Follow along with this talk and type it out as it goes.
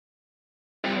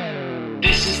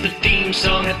the theme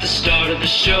song at the start of the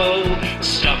show.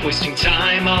 Stop wasting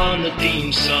time on the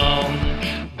theme song.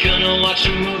 Gonna watch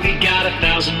a movie, got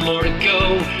 1,000 more to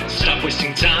go. Stop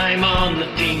wasting time on the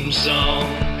theme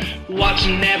song.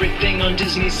 Watching everything on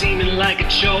Disney seeming like a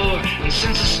chore. And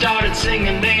since I started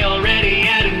singing, they already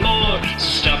added more.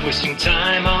 So stop wasting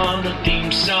time on the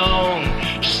theme song.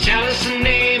 Just tell us the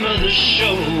name of the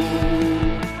show.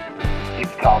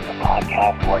 It's called the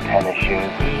Podcast War Tennis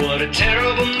Shoes. What a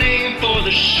terrible name for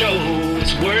the show.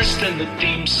 It's worse than the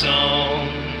theme song.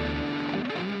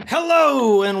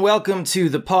 Hello and welcome to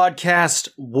the podcast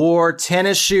War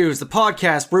Tennis Shoes, the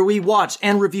podcast where we watch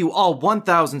and review all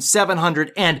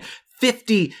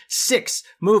 1,756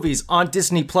 movies on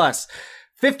Disney Plus.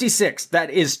 56,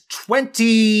 that is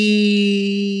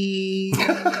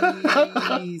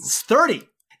 30.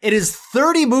 It is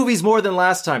 30 movies more than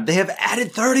last time. They have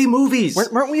added 30 movies.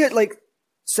 Weren't we at like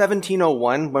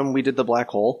 1701 when we did the Black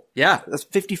Hole? Yeah. That's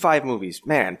 55 movies,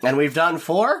 man. And we've done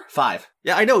 5.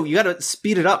 Yeah, I know. You gotta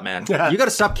speed it up, man. You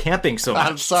gotta stop camping so much.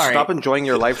 I'm sorry. Stop enjoying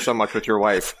your life so much with your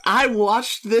wife. I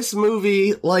watched this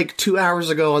movie like 2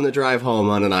 hours ago on the drive home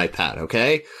on an iPad,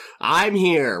 okay? I'm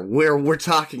here where we're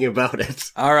talking about it.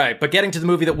 All right, but getting to the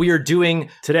movie that we are doing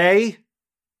today,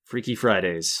 Freaky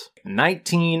Fridays.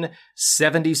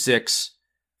 1976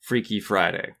 Freaky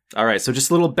Friday. All right, so just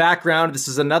a little background. This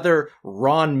is another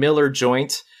Ron Miller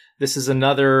joint. This is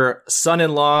another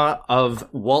son-in-law of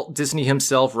Walt Disney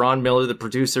himself, Ron Miller, the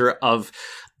producer of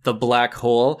The Black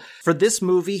Hole. For this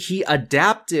movie, he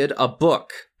adapted a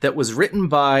book that was written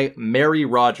by Mary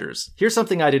Rogers. Here's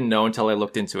something I didn't know until I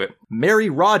looked into it. Mary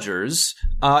Rogers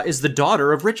is the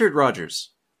daughter of Richard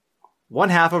Rogers, one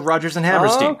half of Rodgers and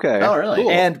Hammerstein. Oh, okay. Oh, really? Cool.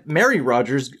 And Mary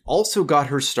Rogers also got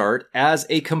her start as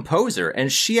a composer,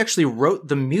 and she actually wrote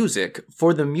the music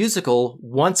for the musical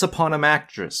Once Upon a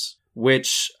Actress,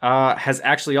 which has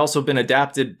actually also been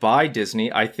adapted by Disney,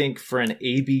 I think, for an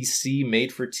ABC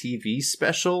made-for-TV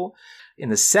special. In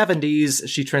the 70s,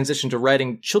 she transitioned to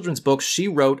writing children's books. She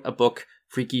wrote a book,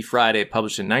 Freaky Friday,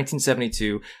 published in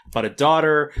 1972, about a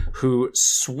daughter who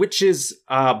switches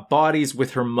bodies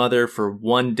with her mother for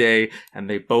one day, and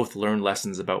they both learn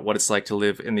lessons about what it's like to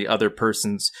live in the other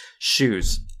person's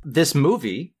shoes. This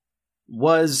movie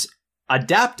was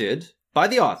adapted by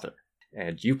the author,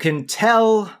 and you can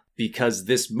tell because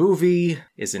this movie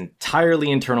is entirely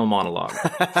internal monologue.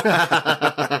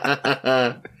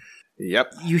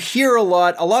 Yep. You hear a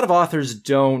lot of authors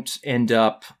don't end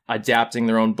up adapting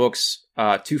their own books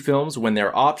to films when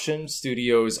they're optioned.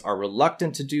 Studios are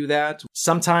reluctant to do that.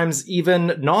 Sometimes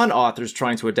even non-authors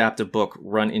trying to adapt a book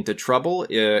run into trouble.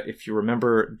 If you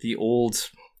remember the old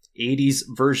 80s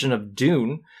version of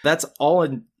Dune, that's all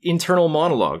an internal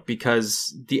monologue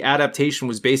because the adaptation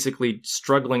was basically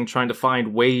struggling trying to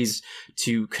find ways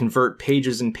to convert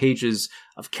pages and pages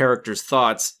of characters'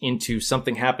 thoughts into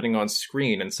something happening on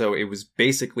screen. And so it was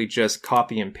basically just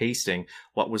copy and pasting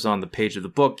what was on the page of the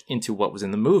book into what was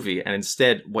in the movie. And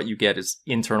instead, what you get is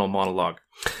internal monologue.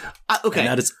 Okay. And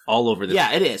that is all over this.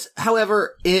 Yeah, it is.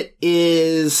 However, it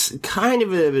is kind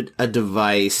of a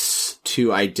device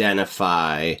to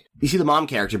identify. You see the mom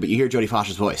character, but you hear Jodie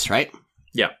Foster's voice, right?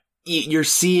 Yeah. You're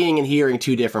seeing and hearing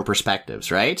two different perspectives,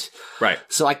 right? Right.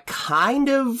 So I kind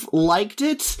of liked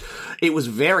it. It was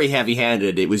very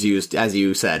heavy-handed. It was used, as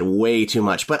you said, way too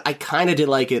much. But I kind of did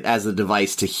like it as a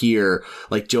device to hear,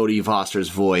 like, Jodie Foster's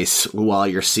voice while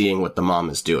you're seeing what the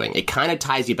mom is doing. It kind of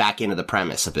ties you back into the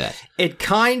premise a bit. It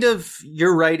kind of,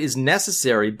 you're right, is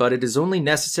necessary, but it is only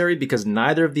necessary because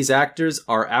neither of these actors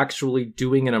are actually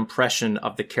doing an impression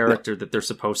of the character that they're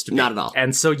supposed to be. Not at all.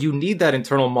 And so you need that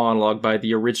internal monologue by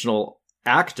the original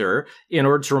actor in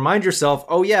order to remind yourself,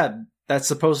 oh yeah, that's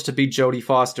supposed to be Jodie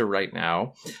Foster right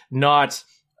now, not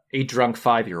a drunk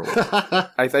 5-year-old.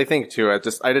 I think too. I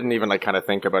didn't even kind of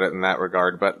think about it in that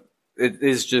regard, but it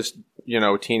is just,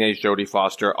 teenage Jodie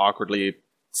Foster awkwardly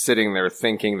sitting there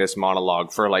thinking this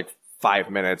monologue for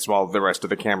 5 minutes while the rest of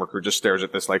the camera crew just stares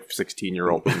at this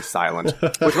 16-year-old being silent,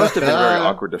 which must have been very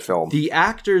awkward to film. The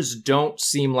actors don't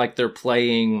seem like they're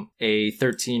playing a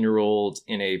 13-year-old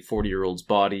in a 40-year-old's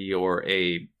body or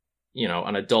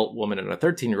an adult woman in a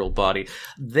 13-year-old body.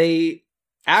 They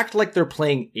act like they're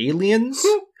playing aliens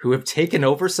who have taken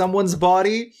over someone's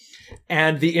body.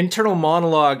 And the internal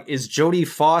monologue is Jodie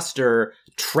Foster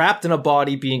trapped in a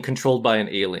body being controlled by an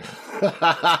alien.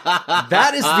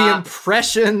 That is the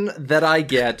impression that I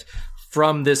get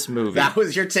from this movie. That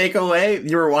was your takeaway?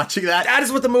 You were watching that? That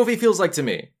is what the movie feels like to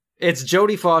me. It's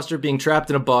Jodie Foster being trapped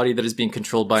in a body that is being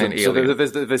controlled by an alien.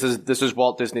 So this is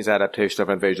Walt Disney's adaptation of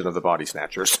Invasion of the Body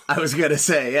Snatchers. I was gonna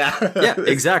say, yeah. Yeah,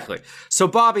 exactly. So,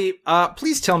 Bobby,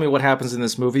 please tell me what happens in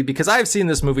this movie, because I've seen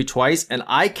this movie twice, and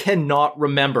I cannot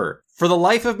remember. For the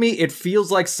life of me, it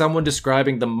feels like someone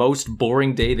describing the most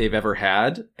boring day they've ever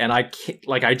had, and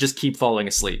I just keep falling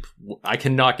asleep. I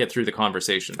cannot get through the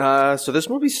conversation. So this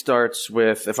movie starts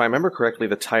with, if I remember correctly,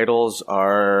 the titles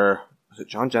are... Was it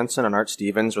John Jensen and Art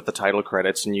Stevens with the title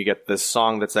credits, and you get this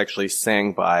song that's actually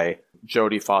sang by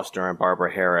Jodie Foster and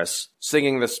Barbara Harris,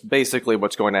 singing this basically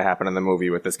what's going to happen in the movie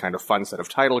with this kind of fun set of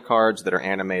title cards that are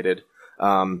animated.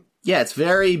 Yeah, it's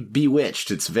very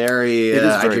Bewitched. It's very, it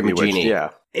is I very Dream of Bewitched, Jeannie. yeah.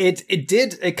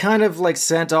 It kind of like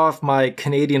sent off my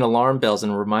Canadian alarm bells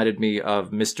and reminded me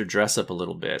of Mr. Dressup a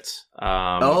little bit.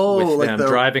 With like them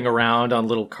driving around on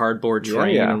little cardboard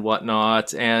train and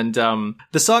whatnot. And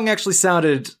the song actually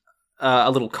sounded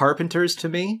a little Carpenters to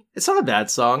me. It's not a bad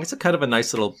song. It's a kind of a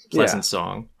nice little pleasant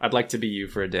song. I'd Like to Be You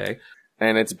for a Day.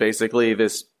 And it's basically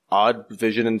this odd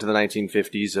vision into the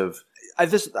 1950s of... I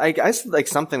guess like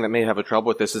something that may have a trouble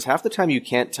with this is half the time you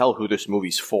can't tell who this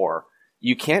movie's for.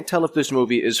 You can't tell if this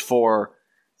movie is for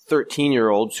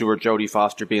 13-year-olds who are Jodie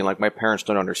Foster being like, my parents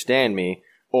don't understand me,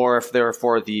 or if they're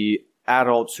for the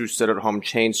adults who sit at home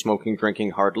chain-smoking,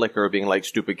 drinking hard liquor, being like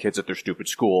stupid kids at their stupid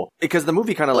school. Because the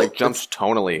movie kind of like jumps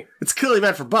tonally. It's clearly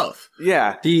meant for both.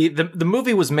 Yeah. The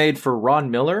movie was made for Ron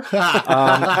Miller.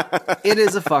 It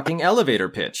is a fucking elevator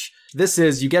pitch. This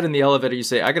is, you get in the elevator, you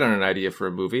say, I got an idea for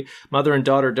a movie. Mother and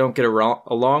daughter don't get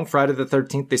along. Friday the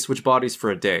 13th, they switch bodies for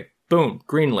a day. Boom.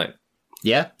 Greenlit.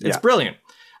 Yeah? It's brilliant.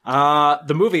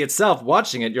 The movie itself,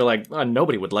 watching it, you're like, oh,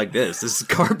 nobody would like this. This is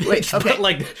garbage. Wait, okay. But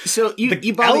like, so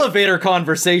you Bobby, elevator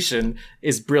conversation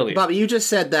is brilliant. Bobby, you just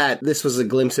said that this was a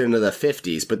glimpse into the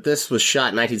 50s, but this was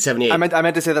shot in 1978. I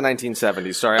meant to say the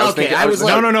 1970s. Sorry. I was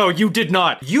like, no, you did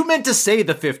not. You meant to say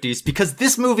the 50s because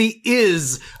this movie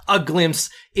is a glimpse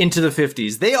into the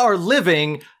 50s. They are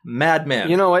living Mad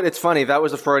Men. You know what? It's funny. That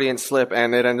was a Freudian slip,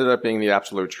 and it ended up being the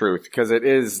absolute truth because it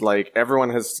is like everyone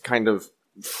has kind of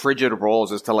frigid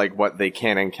roles as to like what they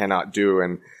can and cannot do.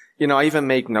 And, you know, I even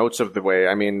make notes of the way,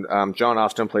 John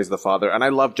Austin plays the father, and I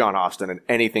love John Austin and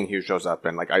anything he shows up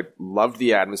in. Like, I loved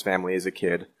The Addams Family as a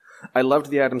kid. I loved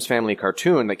the Addams Family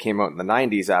cartoon that came out in the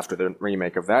 90s after the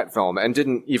remake of that film, and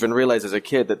didn't even realize as a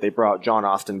kid that they brought John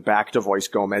Austin back to voice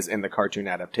Gomez in the cartoon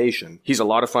adaptation. He's a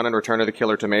lot of fun in Return of the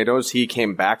Killer Tomatoes. He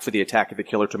came back for the Attack of the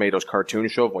Killer Tomatoes cartoon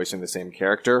show, voicing the same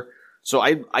character. So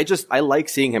I like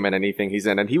seeing him in anything he's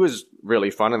in, and he was really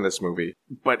fun in this movie.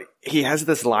 But he has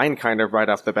this line kind of right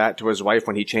off the bat to his wife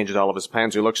when he changes all of his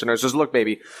plans. He looks at her and says, look,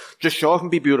 baby, just show up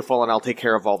and be beautiful and I'll take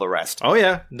care of all the rest. Oh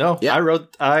yeah. No, yeah.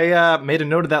 I made a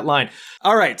note of that line.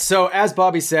 All right. So as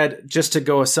Bobby said, just to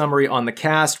go a summary on the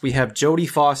cast, we have Jodie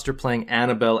Foster playing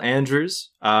Annabelle Andrews,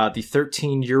 the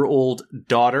 13-year-old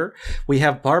daughter. We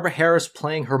have Barbara Harris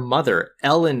playing her mother,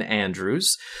 Ellen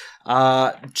Andrews.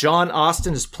 John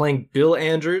Austin is playing Bill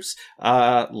Andrews.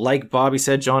 Like Bobby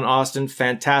said, John Austin,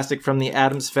 fantastic from the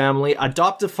Addams Family,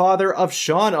 adoptive father of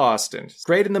Sean Austin.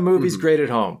 Great in the movies, great at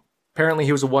home. Apparently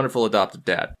he was a wonderful adoptive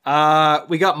dad.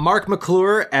 We got Mark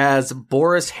McClure as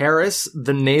Boris Harris,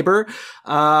 the neighbor.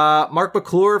 Mark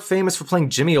McClure, famous for playing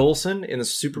Jimmy Olsen in the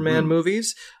Superman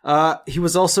movies. He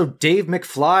was also Dave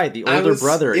McFly, the older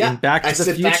brother in Back to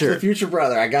the Future. Back to the Future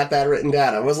brother. I got that written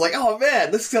down. I was like, oh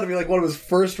man, this is gonna be like one of his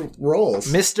first roles.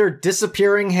 Mr.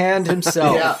 Disappearing Hand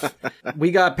himself.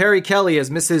 We got Perry Kelly as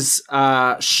Mrs.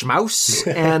 Schmaus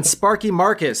and Sparky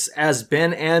Marcus as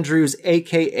Ben Andrews,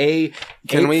 aka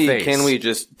Can we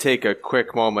just take a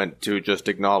quick moment to just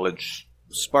acknowledge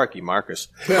Sparky Marcus?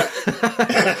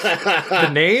 The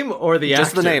name or the actor?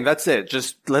 Just the name, that's it.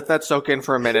 Just let that soak in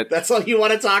for a minute. That's all you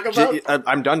want to talk about?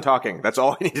 I'm done talking. That's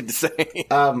all I needed to say.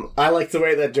 I like the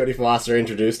way that Jodie Foster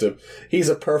introduced him. He's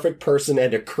a perfect person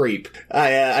and a creep.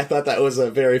 I thought that was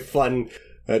a very fun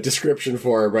description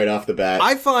for him right off the bat.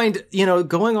 I find,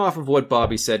 going off of what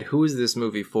Bobby said, who is this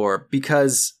movie for?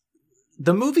 Because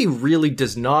the movie really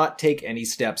does not take any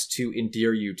steps to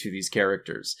endear you to these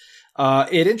characters.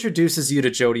 It introduces you to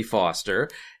Jodie Foster,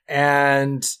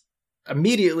 and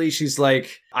immediately she's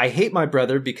like, I hate my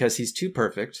brother because he's too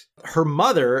perfect. Her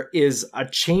mother is a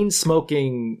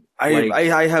chain-smoking...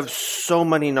 I have so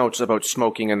many notes about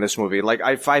smoking in this movie. Like,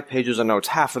 I have 5 pages of notes.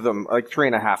 Half of them, like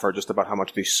 3.5, are just about how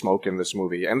much they smoke in this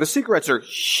movie. And the cigarettes are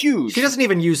huge. She doesn't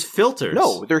even use filters.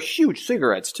 No, they're huge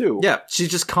cigarettes, too. Yeah, she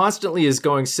just constantly is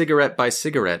going cigarette by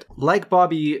cigarette. Like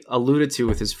Bobby alluded to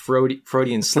with his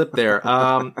Freudian slip there,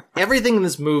 everything in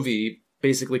this movie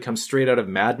basically comes straight out of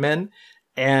Mad Men.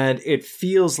 And it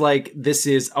feels like this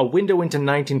is a window into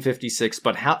 1956,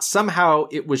 but somehow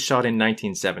it was shot in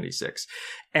 1976.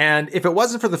 And if it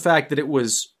wasn't for the fact that it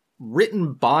was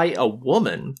written by a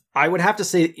woman, I would have to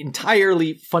say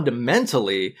entirely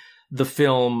fundamentally, the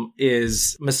film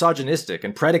is misogynistic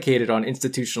and predicated on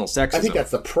institutional sexism. I think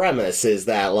that's the premise, is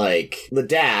that, like, the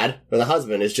dad, or the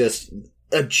husband, is just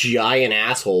a giant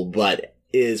asshole, but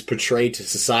is portrayed to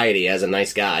society as a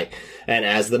nice guy. And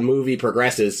as the movie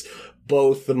progresses,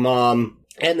 both the mom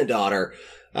and the daughter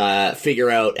figure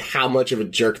out how much of a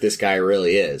jerk this guy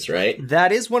really is, right?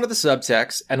 That is one of the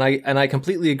subtexts, and I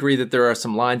completely agree that there are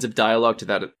some lines of dialogue to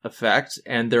that effect,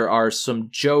 and there are some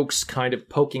jokes kind of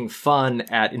poking fun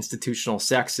at institutional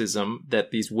sexism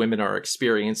that these women are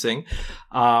experiencing,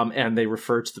 and they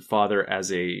refer to the father as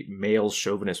a male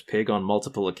chauvinist pig on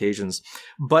multiple occasions.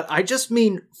 But I just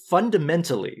mean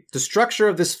fundamentally, the structure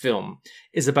of this film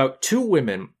is about two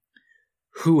women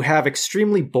who have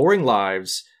extremely boring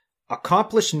lives,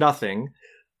 accomplish nothing,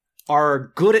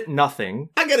 are good at nothing.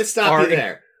 I gotta stop you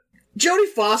there. Jodie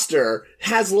Foster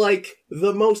has, like,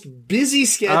 the most busy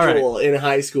schedule in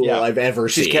high school I've ever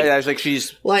seen.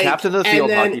 She's captain of the field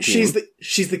hockey team.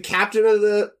 She's the captain of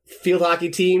the field hockey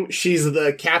team. She's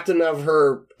the captain of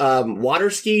her water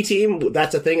ski team.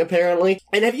 That's a thing, apparently.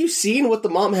 And have you seen what the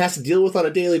mom has to deal with on a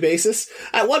daily basis?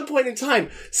 At one point in time,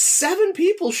 7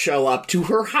 people show up to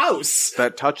her house.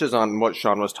 That touches on what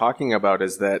Sean was talking about,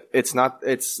 is that it's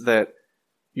that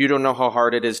you don't know how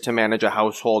hard it is to manage a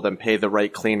household and pay the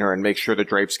right cleaner and make sure the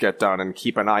drapes get done and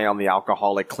keep an eye on the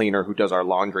alcoholic cleaner who does our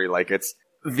laundry. Like,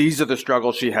 these are the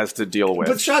struggles she has to deal with.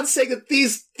 But Sean's saying that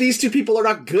these two people are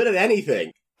not good at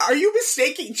anything. Are you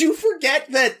mistaking? Do you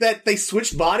forget that they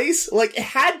switched bodies? Like,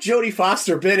 had Jodie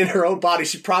Foster been in her own body,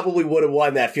 she probably would have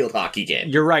won that field hockey game.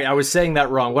 You're right. I was saying that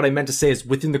wrong. What I meant to say is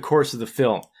within the course of the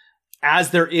film,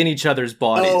 as they're in each other's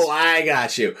bodies. Oh, I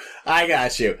got you.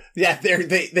 Yeah,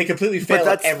 they completely fail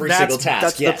at every single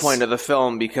task. That's the point of the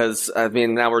film, because, I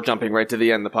mean, now we're jumping right to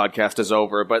the end. The podcast is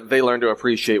over, but they learn to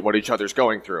appreciate what each other's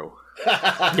going through.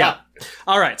 Yeah.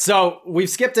 All right. So we've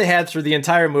skipped ahead through the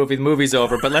entire movie. The movie's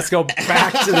over, but let's go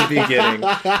back to the beginning,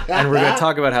 and we're going to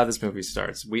talk about how this movie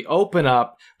starts. We open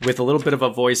up with a little bit of a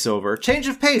voiceover. Change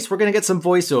of pace. We're going to get some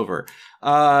voiceover.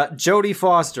 Jodie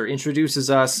Foster introduces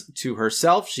us to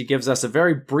herself. She gives us a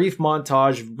very brief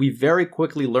montage. We very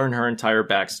quickly learn her entire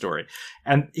backstory.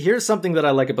 And here's something that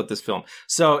I like about this film.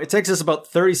 So it takes us about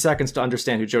 30 seconds to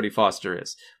understand who Jodie Foster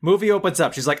is. Movie opens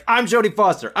up. She's like, I'm Jodie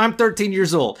Foster. I'm 13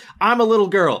 years old. I'm a little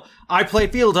girl. I play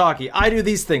field hockey. I do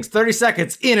these things. 30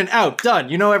 seconds, in and out, done.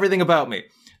 You know everything about me.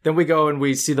 Then we go and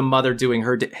we see the mother doing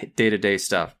her day-to-day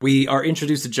stuff. We are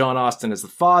introduced to John Austin as the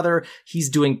father. He's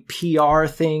doing PR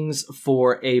things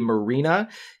for a marina.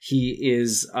 He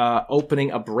is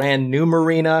opening a brand new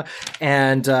marina,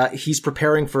 and he's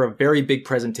preparing for a very big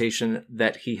presentation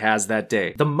that he has that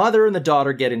day. The mother and the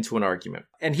daughter get into an argument.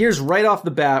 And here's right off the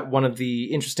bat one of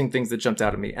the interesting things that jumped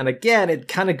out at me. And again, it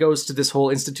kind of goes to this whole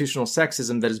institutional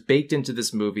sexism that is baked into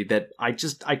this movie that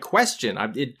I question.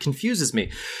 It confuses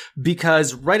me.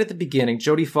 Because right at the beginning,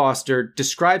 Jodie Foster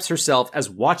describes herself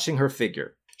as watching her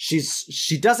figure.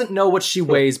 She doesn't know what she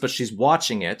weighs, but she's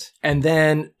watching it. And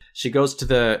then she goes to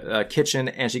the kitchen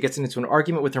and she gets into an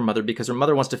argument with her mother because her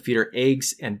mother wants to feed her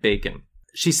eggs and bacon.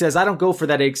 She says, I don't go for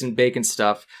that eggs and bacon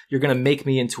stuff. You're going to make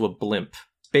me into a blimp.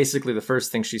 Basically the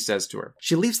first thing she says to her.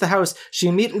 She leaves the house. She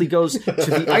immediately goes to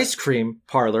the ice cream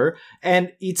parlor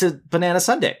and eats a banana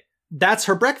sundae. That's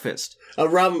her breakfast. A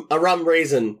rum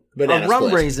raisin banana split. A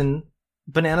rum raisin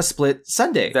banana split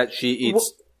sundae. That she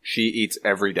eats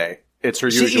every day. It's her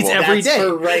usual. She eats every day. That's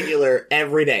her regular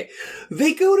every day.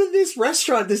 They go to this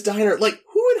restaurant, this diner. Like,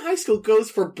 who in high school goes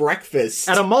for breakfast?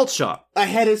 At a malt shop.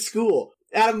 Ahead of school.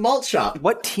 At a malt shop.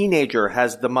 What teenager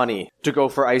has the money to go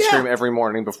for ice cream every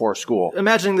morning before school?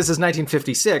 Imagining this is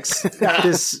 1956.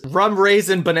 This rum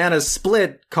raisin banana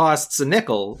split costs a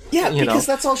nickel. Yeah, because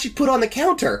that's all she put on the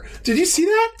counter. Did you see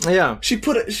that? Yeah. She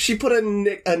put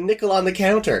a nickel on the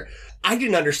counter. I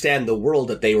didn't understand the world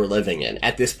that they were living in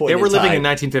at this point. They were living in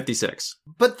 1956.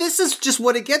 But this is just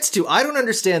what it gets to. I don't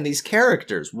understand these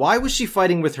characters. Why was she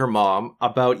fighting with her mom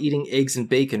about eating eggs and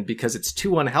bacon because it's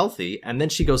too unhealthy, and then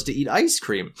she goes to eat ice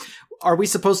cream? Are we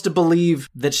supposed to believe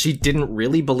that she didn't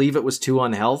really believe it was too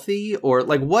unhealthy? Or,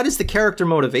 like, what is the character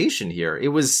motivation here? It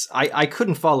was... I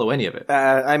couldn't follow any of it.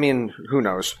 I mean, who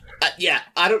knows? Yeah,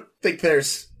 I don't think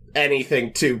there's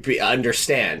anything to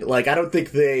understand. Like, I don't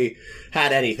think they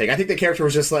had anything. I think the character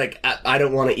was just like, I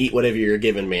don't want to eat whatever you're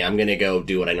giving me. I'm gonna go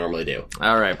do what I normally do.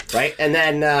 All right. Right? And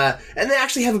then they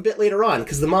actually have a bit later on,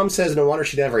 because the mom says no wonder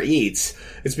she never eats.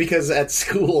 It's because at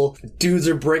school, dudes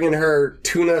are bringing her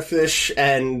tuna fish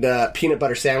and peanut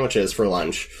butter sandwiches for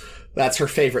lunch. That's her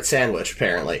favorite sandwich,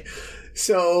 apparently.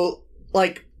 So,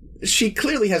 like, she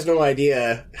clearly has no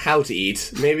idea how to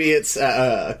eat. Maybe it's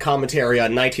a commentary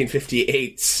on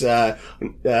 1958's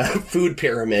food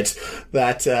pyramid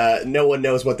that no one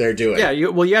knows what they're doing. Yeah,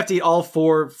 you have to eat all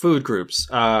 4 food groups.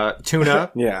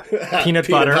 Tuna, Yeah. peanut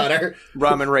butter,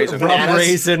 Rum and raisin.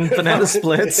 banana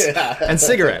splits, and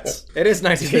cigarettes. It is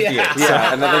 1958. Yeah. So-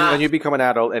 Yeah, and then you become an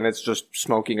adult and it's just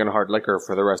smoking and hard liquor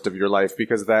for the rest of your life,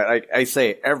 because that, I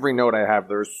say, every note I have,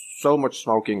 there's so much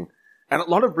smoking and a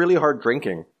lot of really hard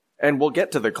drinking. And we'll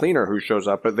get to the cleaner who shows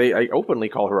up, but I openly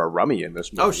call her a rummy in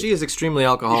this movie. Oh, she is extremely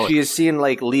alcoholic. She is seen,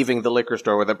 like, leaving the liquor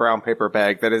store with a brown paper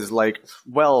bag that is, like,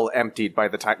 well emptied by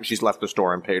the time she's left the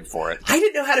store and paid for it. I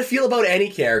didn't know how to feel about any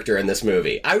character in this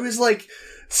movie. I was like,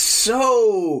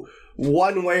 so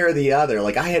one way or the other.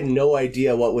 Like, I had no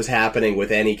idea what was happening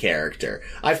with any character.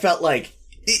 I felt like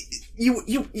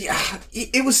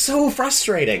it was so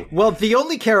frustrating. Well, the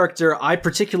only character I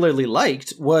particularly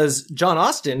liked was John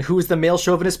Austin, who is the male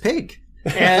chauvinist pig.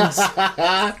 And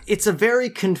it's a very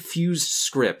confused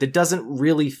script. It doesn't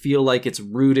really feel like it's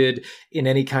rooted in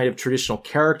any kind of traditional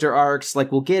character arcs.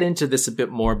 Like, we'll get into this a bit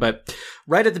more, but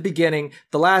right at the beginning,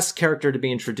 the last character to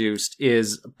be introduced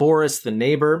is Boris, the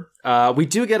neighbor. We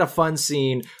do get a fun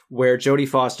scene where Jodie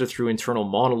Foster, through internal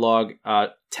monologue,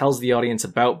 tells the audience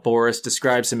about Boris,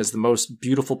 describes him as the most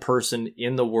beautiful person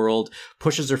in the world,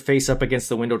 pushes her face up against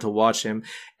the window to watch him,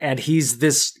 and he's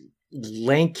this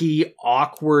lanky,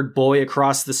 awkward boy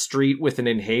across the street with an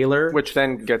inhaler. Which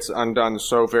then gets undone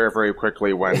so very, very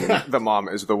quickly when the mom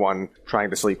is the one trying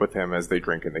to sleep with him as they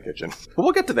drink in the kitchen. But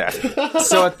we'll get to that.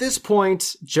 So at this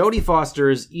point, Jodie Foster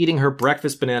is eating her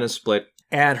breakfast banana split,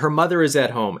 and her mother is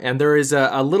at home. And there is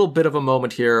a little bit of a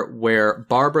moment here where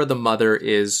Barbara, the mother,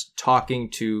 is talking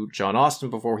to John Austin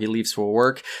before he leaves for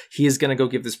work. He is going to go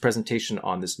give this presentation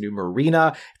on this new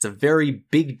marina. It's a very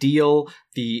big deal.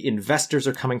 The investors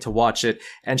are coming to watch it.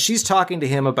 And she's talking to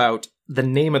him about the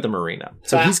name of the marina.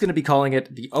 So he's going to be calling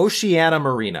it the Oceana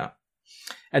Marina.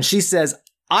 And she says,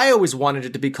 I always wanted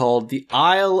it to be called the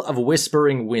Isle of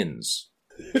Whispering Winds.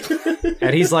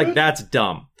 And he's like, that's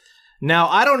dumb. Now,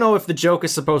 I don't know if the joke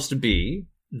is supposed to be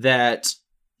that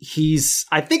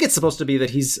I think it's supposed to be that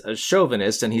he's a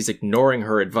chauvinist and he's ignoring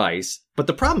her advice. But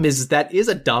the problem is that is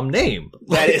a dumb name.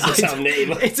 That is a dumb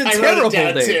name. It's a I terrible wrote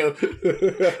it name.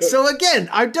 down too. So again,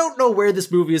 I don't know where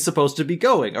this movie is supposed to be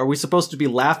going. Are we supposed to be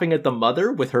laughing at the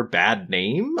mother with her bad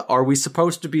name? Are we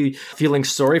supposed to be feeling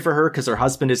sorry for her because her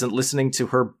husband isn't listening to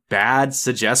her bad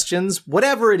suggestions?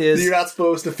 Whatever it is. You're not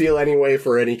supposed to feel any way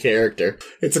for any character.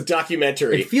 It's a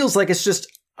documentary. It feels like it's just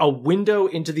a window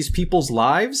into these people's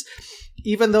lives,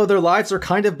 even though their lives are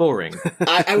kind of boring.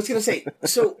 I was going to say,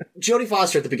 so Jodie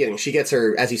Foster at the beginning, she gets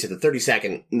her, as you said, the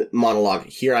 30-second monologue.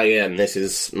 Here I am. This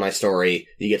is my story.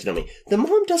 You get to know me. The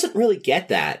mom doesn't really get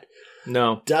that.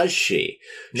 No. Does she?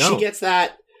 No. She gets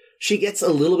that. She gets a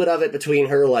little bit of it between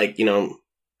her, like, you know,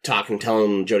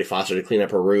 telling Jodie Foster to clean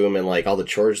up her room and, like, all the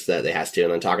chores that they has to,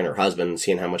 and then talking to her husband and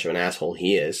seeing how much of an asshole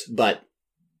he is. But,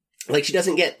 like, she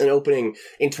doesn't get an opening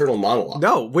internal monologue.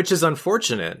 No, which is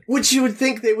unfortunate. Which you would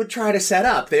think they would try to set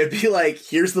up. They would be like,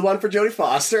 here's the one for Jodie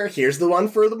Foster, here's the one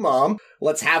for the mom.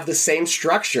 Let's have the same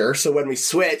structure, so when we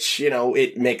switch, you know,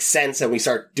 it makes sense and we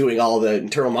start doing all the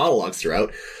internal monologues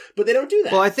throughout. But they don't do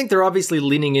that. Well, I think they're obviously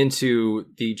leaning into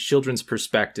the children's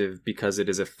perspective because it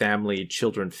is a family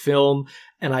children film.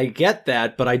 And I get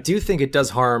that, but I do think it does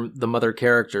harm the mother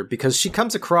character because she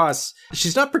comes across,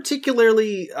 she's not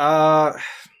particularly,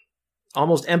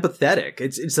 almost empathetic.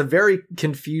 It's a very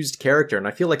confused character. And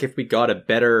I feel like if we got a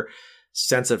better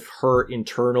sense of her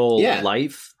internal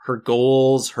life, her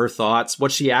goals, her thoughts,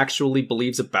 what she actually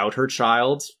believes about her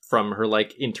child from her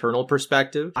like internal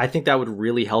perspective, I think that would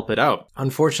really help it out.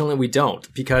 Unfortunately, we don't,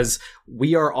 because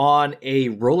we are on a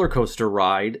roller coaster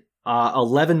ride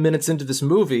 11 minutes into this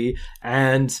movie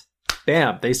and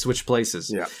bam, they switch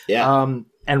places. Yeah.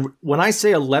 And when I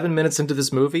say 11 minutes into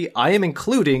this movie, I am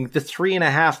including the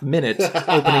 3.5 minute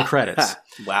opening credits.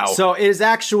 Wow. So it is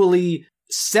actually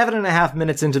 7.5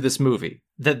 minutes into this movie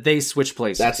that they switch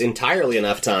places. That's entirely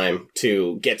enough time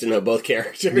to get to know both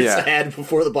characters ahead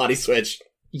before the body switch.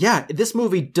 Yeah, this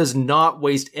movie does not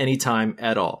waste any time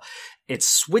at all. It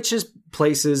switches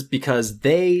places because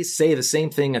they say the same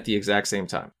thing at the exact same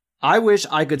time. I wish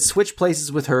I could switch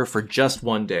places with her for just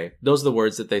one day. Those are the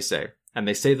words that they say. and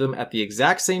they say them at the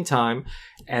exact same time.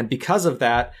 And because of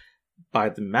that, by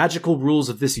the magical rules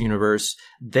of this universe,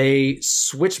 they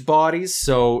switch bodies.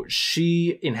 So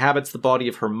she inhabits the body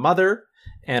of her mother,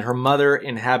 and her mother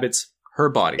inhabits her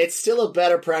body. It's still a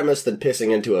better premise than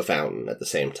pissing into a fountain at the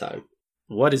same time.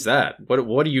 What is that?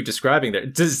 What are you describing there?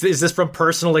 Is this from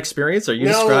personal experience? Are you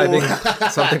describing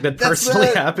something that personally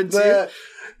happened to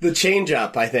you? The change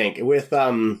up, I think, with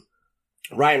Ryan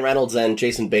Reynolds and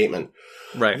Jason Bateman.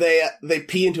 Right. They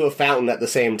pee into a fountain at the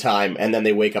same time, and then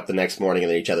they wake up the next morning and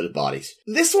they're in each other's bodies.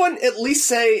 This one, at least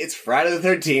say it's Friday the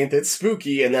 13th, it's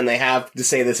spooky, and then they have to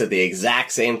say this at the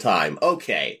exact same time.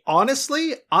 Okay.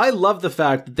 Honestly, I love the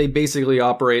fact that they basically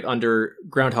operate under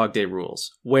Groundhog Day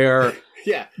rules, where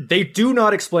yeah, they do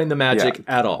not explain the magic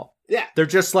at all. Yeah. They're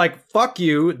just like, fuck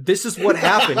you, this is what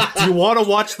happened. Do you want to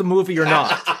watch the movie or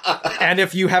not? And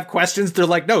if you have questions, they're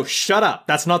like, no, shut up.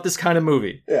 That's not this kind of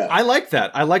movie. Yeah. I like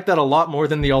that. I like that a lot more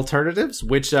than the alternatives,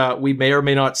 which we may or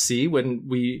may not see when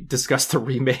we discuss the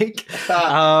remake.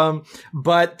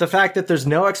 But the fact that there's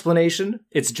no explanation,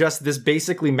 it's just this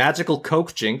basically magical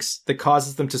coke jinx that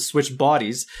causes them to switch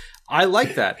bodies. I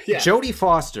like that. Yeah. Jodie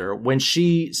Foster, when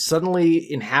she suddenly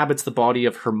inhabits the body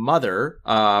of her mother,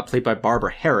 played by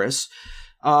Barbara Harris,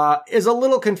 is a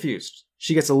little confused.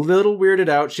 She gets a little weirded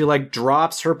out. She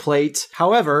drops her plate.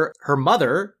 However, her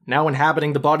mother, now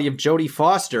inhabiting the body of Jodie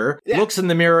Foster, looks in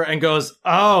the mirror and goes,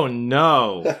 oh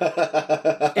no.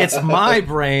 It's my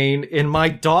brain in my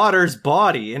daughter's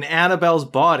body, in Annabelle's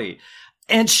body.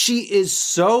 And she is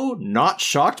so not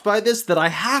shocked by this that I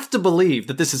have to believe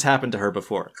that this has happened to her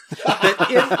before.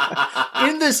 That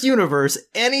in this universe,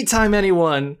 anytime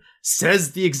anyone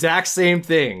says the exact same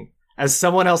thing as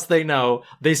someone else they know,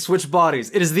 they switch bodies.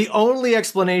 It is the only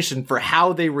explanation for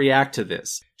how they react to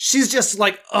this. She's just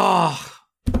like, oh,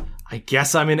 I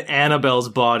guess I'm in Annabelle's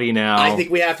body now. I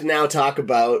think we have to now talk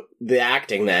about the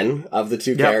acting then of the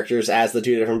two characters as the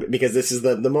two different, because this is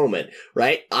the moment,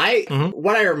 right?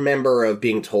 What I remember of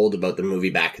being told about the movie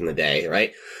back in the day,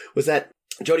 right, was that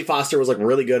Jodie Foster was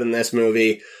really good in this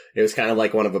movie. It was kind of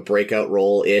like one of a breakout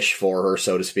role-ish for her,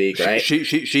 so to speak, right?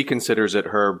 She considers it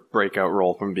her breakout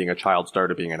role from being a child star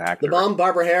to being an actor. The mom,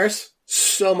 Barbara Harris,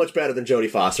 so much better than Jodie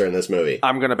Foster in this movie.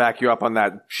 I'm going to back you up on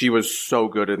that. She was so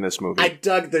good in this movie. I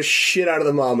dug the shit out of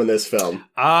the mom in this film.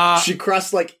 She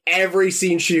crushed every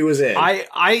scene she was in.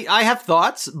 I have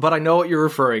thoughts, but I know what you're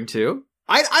referring to.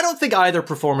 I don't think either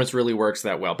performance really works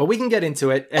that well, but we can get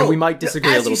into it, and we might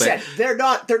disagree a little bit. As you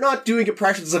said, they're not doing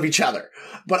impressions of each other,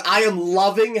 but I am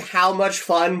loving how much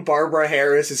fun Barbara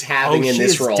Harris is having in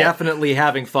this role. She is definitely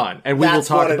having fun, and we will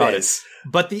talk about it.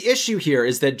 But the issue here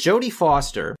is that Jodie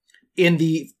Foster, in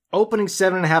the opening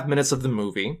 7.5 minutes of the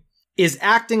movie, is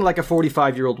acting like a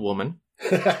 45-year-old woman,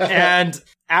 and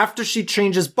after she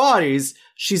changes bodies,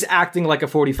 she's acting like a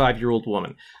 45-year-old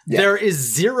woman. Yeah. There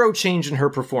is zero change in her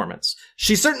performance.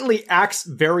 She certainly acts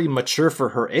very mature for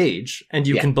her age, and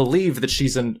you can believe that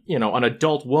she's an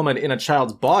adult woman in a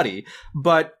child's body,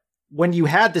 but when you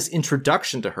had this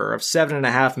introduction to her of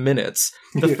 7.5 minutes,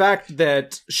 the fact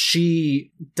that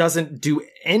she doesn't do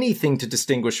anything to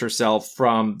distinguish herself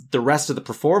from the rest of the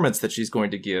performance that she's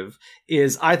going to give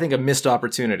is, I think, a missed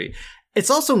opportunity. It's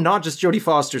also not just Jodie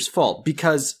Foster's fault,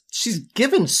 because she's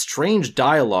given strange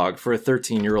dialogue for a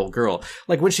 13-year-old girl.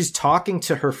 Like when she's talking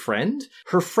to her friend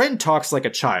talks like a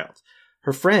child.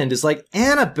 Her friend is like,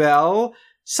 Annabelle,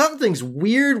 something's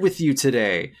weird with you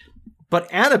today. But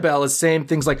Annabelle is saying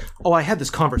things like, oh, I had this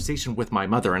conversation with my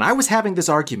mother, and I was having this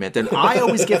argument, and I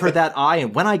always give her that eye,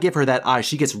 and when I give her that eye,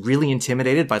 she gets really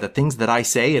intimidated by the things that I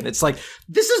say, and it's like,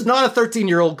 this is not a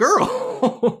 13-year-old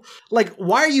girl.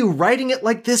 Why are you writing it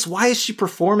like this? Why is she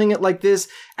performing it like this?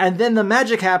 And then the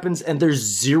magic happens, and there's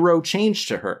zero change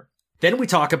to her. Then we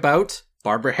talk about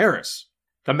Barbara Harris.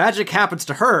 The magic happens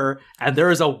to her, and there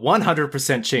is a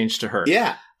 100% change to her.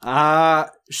 Yeah.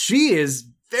 She is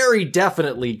very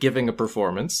definitely giving a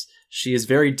performance. She is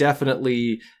very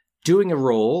definitely doing a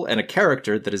role and a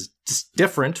character that is just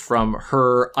different from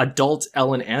her adult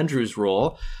Ellen Andrews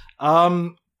role.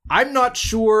 I'm not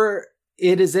sure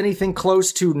it is anything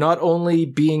close to not only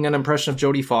being an impression of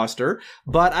Jodie Foster,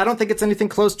 but I don't think it's anything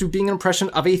close to being an impression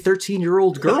of a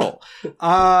 13-year-old girl.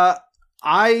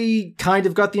 I kind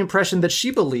of got the impression that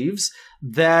she believes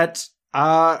that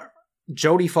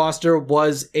Jodie Foster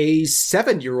was a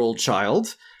 7-year-old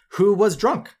child who was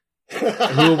drunk,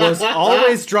 who was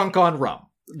always drunk on rum.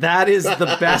 That is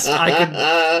the best I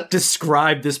can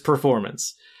describe this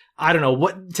performance. I don't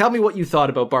know. Tell me what you thought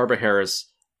about Barbara Harris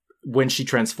when she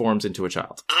transforms into a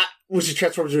child. When she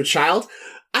transforms into a child?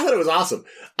 I thought it was awesome.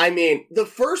 I mean, the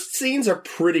first scenes are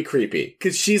pretty creepy,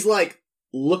 because she's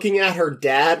looking at her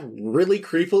dad really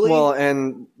creepily. Well,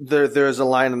 and there's a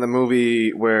line in the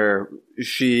movie where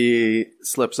she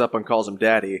slips up and calls him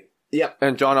daddy. Yep.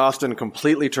 And John Austin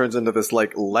completely turns into this,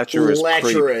 like, lecherous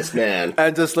creep. Man.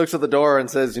 And just looks at the door and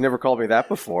says, "You never called me that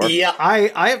before." Yeah.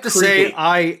 I have to say,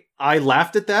 I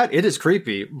laughed at that. It is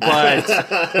creepy,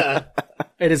 but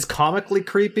it is comically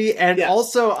creepy. And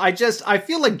also, I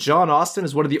feel like John Austin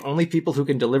is one of the only people who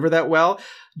can deliver that well.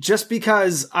 Just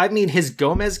because, I mean, his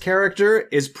Gomez character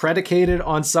is predicated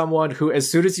on someone who, as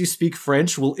soon as you speak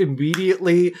French, will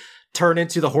immediately turn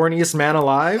into the horniest man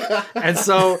alive. And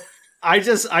so I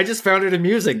just found it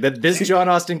amusing that this John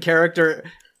Austin character,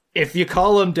 if you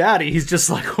call him daddy, he's just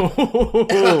like,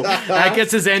 oh, that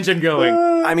gets his engine going.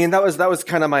 I mean, that was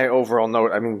kind of my overall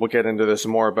note. I mean, we'll get into this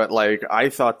more, but like, I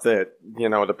thought that, you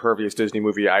know, the perviest Disney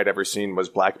movie I'd ever seen was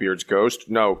Blackbeard's Ghost.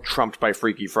 No, trumped by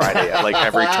Freaky Friday at like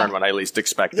every turn when I least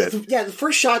expected. Yeah, the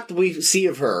first shot that we see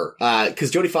of her,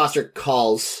 because Jodie Foster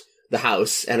calls the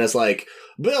house and is like,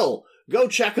 "Bill, go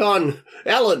check on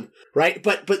Ellen." Right?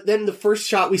 But then the first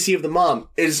shot we see of the mom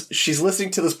is she's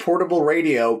listening to this portable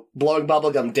radio, blowing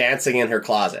bubblegum, dancing in her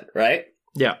closet, right?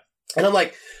 Yeah. And I'm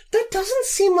like, that doesn't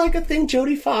seem like a thing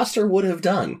Jodie Foster would have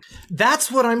done.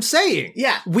 That's what I'm saying.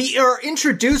 Yeah. We are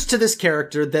introduced to this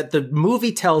character that the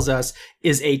movie tells us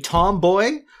is a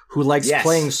tomboy who likes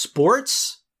playing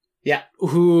sports. Yeah.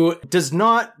 Who does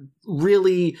not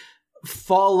really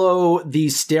follow the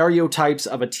stereotypes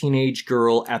of a teenage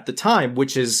girl at the time,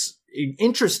 which is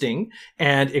interesting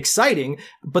and exciting,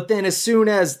 but then as soon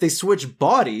as they switch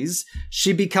bodies,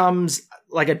 she becomes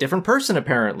like a different person,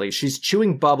 apparently. She's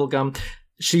chewing bubblegum.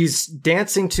 She's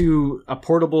dancing to a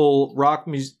portable rock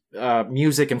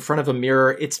music in front of a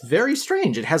mirror. It's very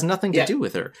strange. It has nothing to do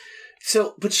with her.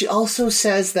 So, but she also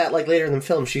says that, like, later in the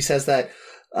film, she says that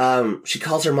she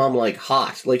calls her mom, like,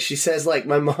 hot. Like, she says, like,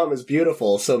 my mom is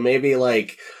beautiful, so maybe,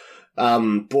 like,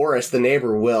 Boris, the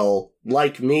neighbor, will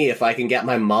like me if I can get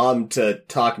my mom to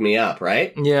talk me up,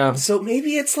 right? Yeah. So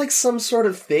maybe it's like some sort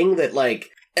of thing that,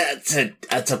 like,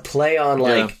 to play on,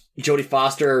 like, Jodie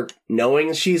Foster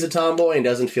knowing she's a tomboy and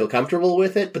doesn't feel comfortable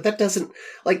with it, but that doesn't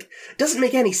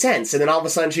make any sense. And then all of a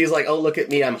sudden she's like, "Oh, look at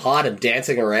me, I'm hot, I'm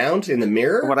dancing around in the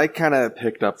mirror." What I kind of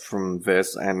picked up from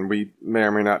this, and we may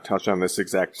or may not touch on this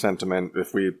exact sentiment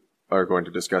if we are going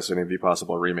to discuss any of the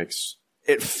possible remakes,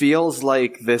 it feels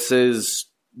like this is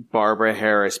Barbara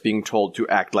Harris being told to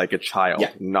act like a child,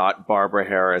 not Barbara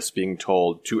Harris being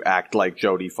told to act like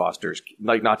Jodie Foster's,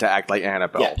 like not to act like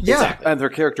Annabelle. Yeah, exactly. And her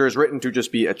character is written to just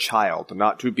be a child,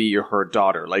 not to be her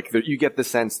daughter. Like, you get the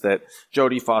sense that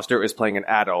Jodie Foster is playing an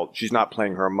adult. She's not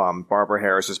playing her mom. Barbara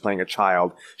Harris is playing a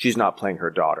child. She's not playing her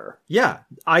daughter. Yeah,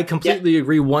 I completely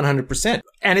agree 100%.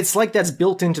 And it's like that's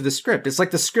built into the script. It's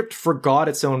like the script forgot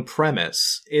its own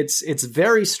premise. It's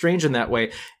very strange in that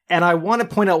way. And I want to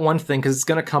point out one thing, because it's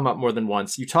going to come up more than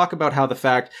once. You talk about how the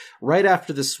fact, right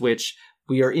after the switch,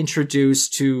 we are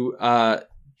introduced to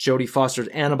Jodie Foster's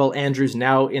Annabelle Andrews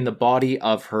now in the body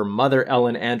of her mother,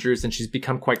 Ellen Andrews, and she's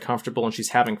become quite comfortable, and she's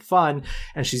having fun,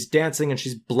 and she's dancing, and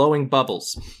she's blowing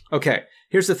bubbles. Okay,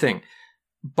 here's the thing.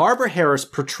 Barbara Harris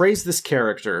portrays this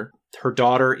character, her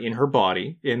daughter in her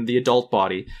body, in the adult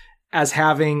body, as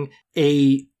having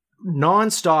a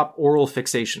non-stop oral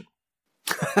fixation.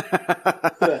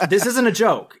 This isn't a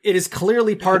joke. It is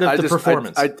clearly part of the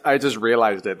performance. I just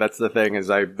realized it. That's the thing, is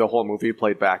the whole movie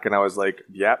played back and I was like,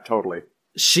 yeah, totally.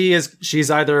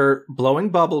 She's either blowing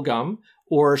bubble gum,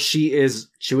 or she is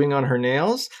chewing on her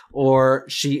nails, or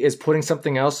she is putting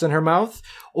something else in her mouth,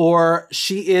 or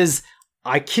she is,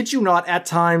 I kid you not, at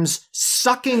times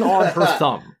sucking on her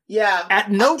thumb. Yeah.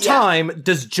 At no time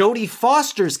does Jodie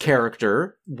Foster's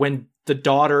character, when the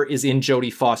daughter is in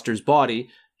Jodie Foster's body,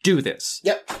 do this.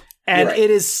 Yep. And it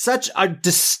is such a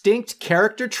distinct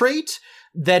character trait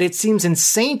that it seems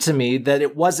insane to me that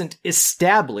it wasn't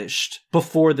established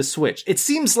before the switch. It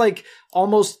seems like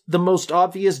almost the most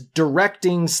obvious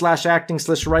directing / acting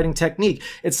 / writing technique.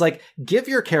 It's like, give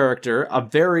your character a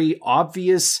very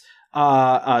obvious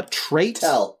trait.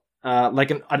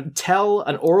 Like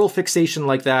an oral fixation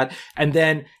like that, and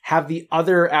then have the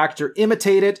other actor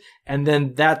imitate it, and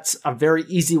then that's a very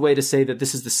easy way to say that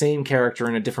this is the same character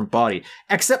in a different body.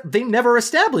 Except they never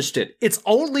established it. It's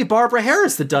only Barbara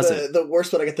Harris that does it. The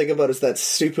worst one I can think about is that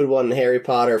stupid one in Harry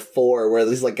Potter 4, where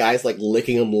these like guys like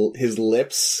licking his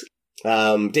lips.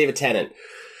 David Tennant.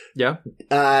 Yeah.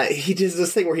 He does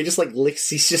this thing where he just like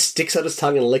he just sticks out his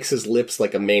tongue and licks his lips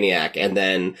like a maniac, and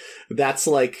then that's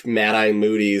like Mad Eye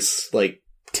Moody's like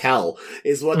tell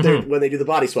is what they're when they do the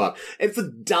body swap. It's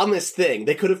the dumbest thing.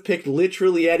 They could have picked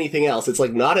literally anything else. It's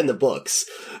like not in the books,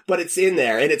 but it's in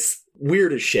there, and it's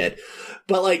weird as shit.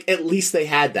 But, like, at least they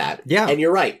had that. Yeah. And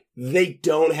you're right. They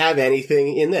don't have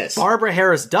anything in this. Barbara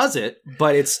Harris does it,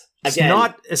 but it's Again,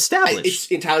 not established. It's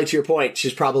entirely to your point.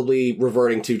 She's probably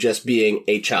reverting to just being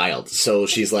a child. So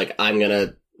she's like, I'm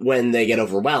gonna, when they get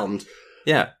overwhelmed,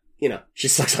 yeah. you know, she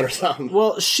sucks on her thumb.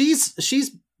 Well, she's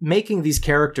making these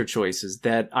character choices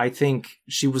that I think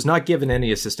she was not given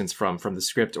any assistance from the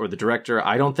script or the director.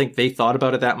 I don't think they thought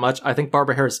about it that much. I think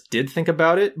Barbara Harris did think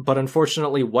about it, but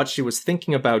unfortunately what she was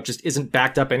thinking about just isn't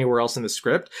backed up anywhere else in the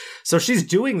script. So she's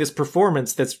doing this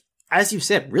performance that's, as you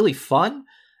said, really fun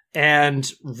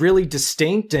and really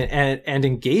distinct and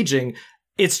engaging.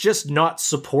 It's just not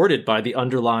supported by the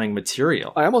underlying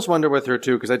material. I almost wonder with her,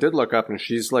 too, because I did look up, and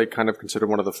she's, like, kind of considered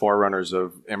one of the forerunners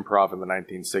of improv in the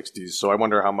 1960s, so I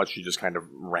wonder how much she just kind of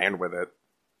ran with it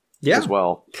as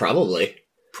well. Probably.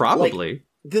 Probably.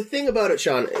 The thing about it,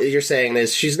 Sean, you're saying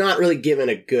is she's not really given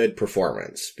a good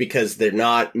performance because they're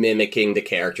not mimicking the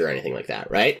character or anything like that,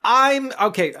 right?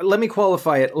 Okay, let me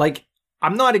qualify it. Like,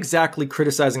 I'm not exactly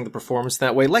criticizing the performance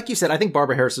that way. Like you said, I think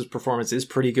Barbara Harris's performance is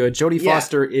pretty good. Jodie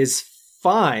Foster is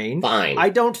fine. I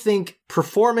don't think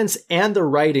performance and the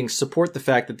writing support the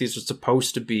fact that these are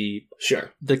supposed to be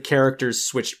the characters'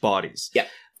 switched bodies. Yeah.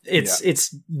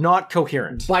 It's not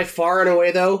coherent. By far and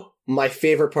away, though, my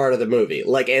favorite part of the movie.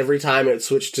 Like, every time it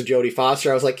switched to Jodie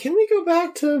Foster, I was like, can we go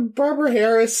back to Barbara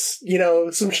Harris? You know,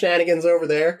 some shenanigans over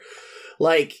there.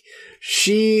 Like,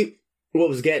 what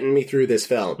was getting me through this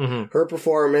film. Mm-hmm. Her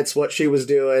performance, what she was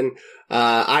doing,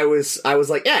 I was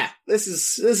like, yeah, this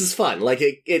is fun. Like,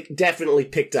 it definitely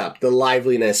picked up. The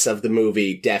liveliness of the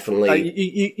movie definitely.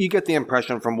 You get the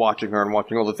impression from watching her and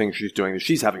watching all the things she's doing that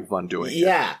she's having fun doing.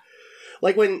 Yeah.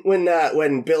 Like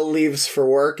when Bill leaves for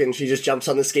work and she just jumps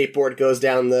on the skateboard, goes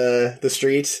down the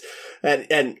streets,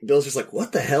 and Bill's just like,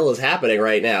 what the hell is happening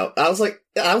right now? I was like,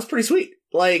 that was pretty sweet.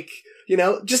 Like, you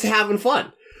know, just having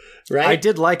fun. Right? I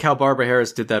did like how Barbara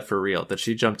Harris did that for real, that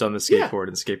she jumped on the skateboard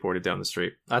and skateboarded down the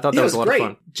street. I thought that was a lot of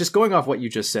fun. Just going off what you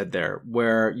just said there,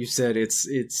 where you said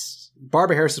it's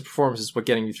Barbara Harris's performance is what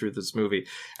getting you through this movie.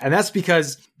 And that's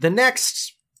because the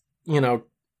next,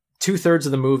 2/3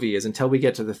 of the movie is until we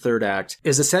get to the third act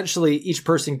is essentially each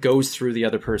person goes through the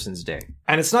other person's day.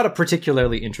 And it's not a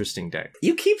particularly interesting day.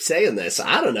 You keep saying this.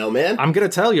 I don't know, man. I'm going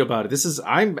to tell you about it.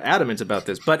 I'm adamant about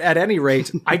this. But at any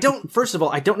rate, first of all,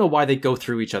 I don't know why they go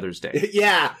through each other's day.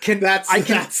 Yeah.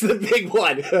 That's the big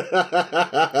one.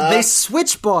 They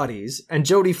switch bodies and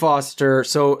Jodie Foster,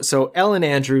 so Ellen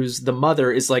Andrews, the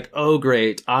mother, is like, oh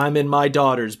great, I'm in my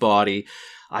daughter's body.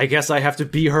 I guess I have to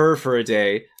be her for a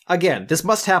day. Again, this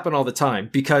must happen all the time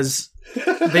because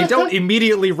they don't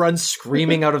immediately run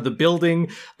screaming out of the building.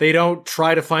 They don't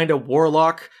try to find a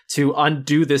warlock to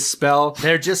undo this spell.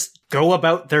 They just go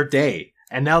about their day.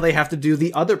 And now they have to do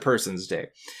the other person's day.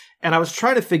 And I was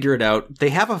trying to figure it out. They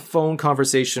have a phone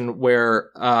conversation where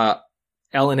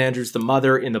Ellen Andrews, the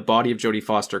mother in the body of Jodie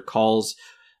Foster, calls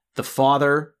the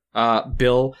father,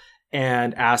 Bill,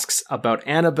 and asks about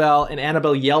Annabelle. And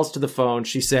Annabelle yells to the phone.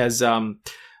 She says,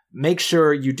 make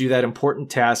sure you do that important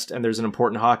test and there's an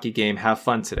important hockey game. Have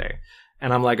fun today.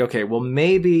 And I'm like, okay, well,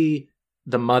 maybe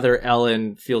the mother,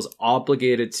 Ellen, feels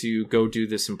obligated to go do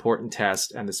this important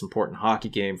test and this important hockey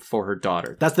game for her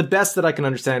daughter. That's the best that I can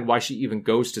understand why she even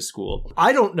goes to school.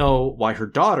 I don't know why her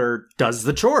daughter does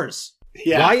the chores.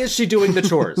 Yeah. Why is she doing the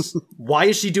chores? Why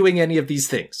is she doing any of these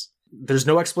things? There's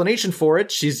no explanation for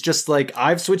it. She's just like,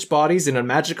 I've switched bodies in a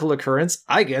magical occurrence.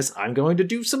 I guess I'm going to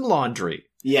do some laundry.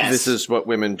 Yes. This is what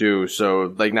women do.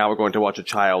 So, like, now we're going to watch a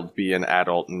child be an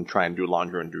adult and try and do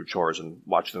laundry and do chores and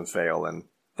watch them fail. And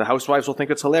the housewives will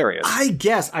think it's hilarious. I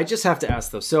guess. I just have to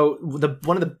ask, though. So,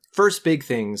 one of the first big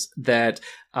things that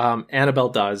Annabelle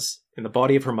does in the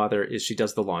body of her mother is she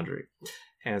does the laundry.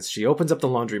 And she opens up the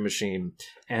laundry machine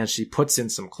and she puts in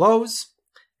some clothes.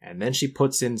 And then she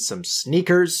puts in some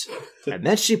sneakers. And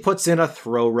then she puts in a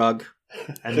throw rug.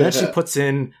 And then she puts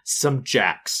in some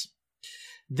jacks.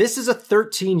 This is a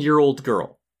 13-year-old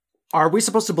girl. Are we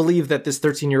supposed to believe that this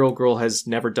 13-year-old girl has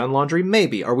never done laundry?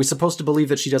 Maybe. Are we supposed to believe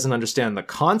that she doesn't understand the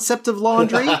concept of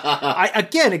laundry?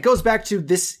 Again, it goes back to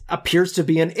this appears to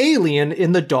be an alien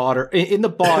in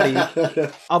the body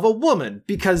of a woman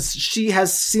because she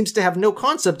seems to have no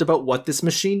concept about what this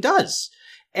machine does.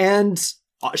 And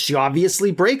she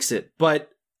obviously breaks it. But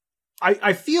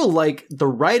I feel like the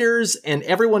writers and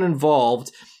everyone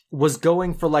involved was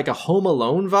going for like a Home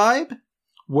Alone vibe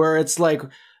where it's like,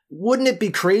 wouldn't it be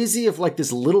crazy if like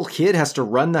this little kid has to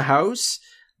run the house?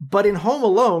 But in Home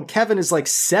Alone, Kevin is like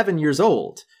 7 years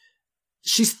old.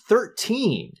 She's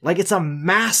 13. Like, it's a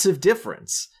massive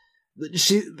difference.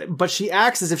 But she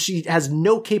acts as if she has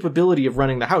no capability of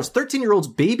running the house.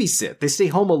 13-year-olds babysit. They stay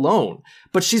home alone.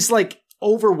 But she's like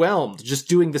overwhelmed just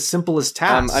doing the simplest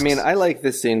tasks. I mean, I like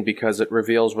this scene because it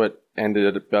reveals what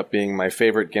ended up being my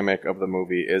favorite gimmick of the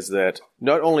movie, is that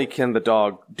not only can the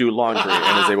dog do laundry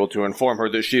and is able to inform her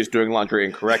that she is doing laundry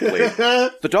incorrectly,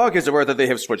 the dog is aware that they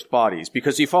have switched bodies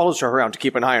because he follows her around to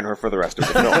keep an eye on her for the rest of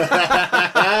the film.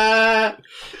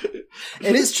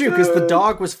 It is true, because the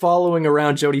dog was following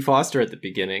around Jodie Foster at the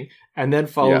beginning and then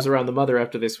follows around the mother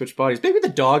after they switch bodies. Maybe the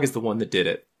dog is the one that did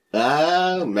it.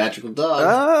 Magical dog.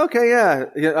 Oh, okay, yeah.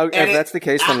 If that's the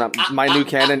case, then my new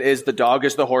canon is the dog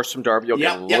is the horse from Darby. You'll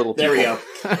get a little there we go.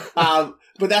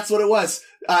 But that's what it was.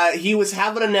 He was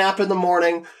having a nap in the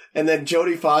morning, and then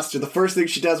Jodie Foster, the first thing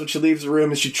she does when she leaves the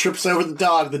room is she trips over the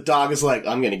dog. The dog is like,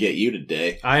 I'm going to get you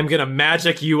today. I'm going to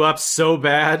magic you up so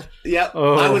bad. Yep.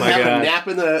 Oh, I was having God. a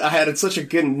nap I had such a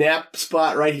good nap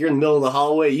spot right here in the middle of the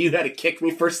hallway. You had to kick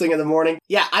me first thing in the morning.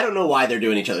 Yeah, I don't know why they're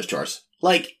doing each other's chores.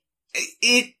 Like,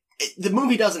 the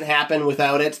movie doesn't happen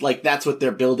without it. Like, that's what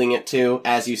they're building it to.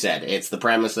 As you said, it's the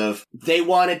premise of they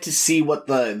wanted to see what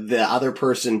the other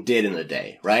person did in the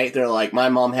day, right? They're like, my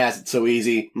mom has it so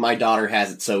easy. My daughter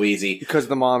has it so easy. Because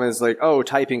the mom is like, oh,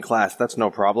 typing class, that's no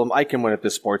problem. I can win at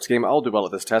this sports game. I'll do well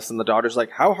at this test. And the daughter's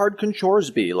like, how hard can chores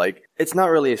be? Like, it's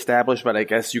not really established, but I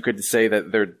guess you could say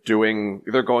that they're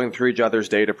going through each other's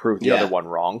day to prove the other one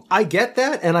wrong. I get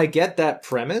that, and I get that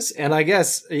premise, and I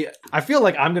guess I feel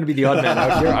like I'm going to be the odd man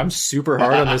out here. I'm super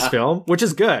hard on this film, which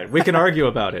is good. We can argue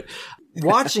about it.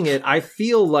 Watching it, I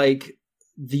feel like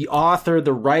the author,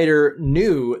 the writer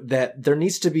knew that there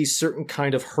needs to be certain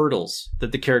kind of hurdles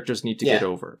that the characters need to get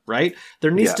over, right?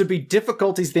 There needs to be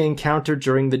difficulties they encounter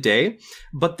during the day,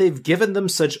 but they've given them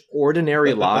such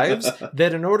ordinary lives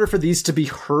that in order for these to be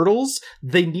hurdles,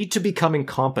 they need to become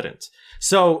incompetent.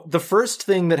 So the first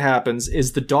thing that happens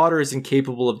is the daughter is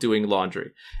incapable of doing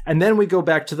laundry. And then we go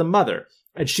back to the mother.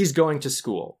 And she's going to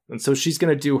school. And so she's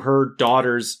going to do her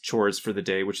daughter's chores for the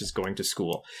day, which is going to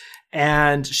school.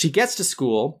 And she gets to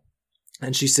school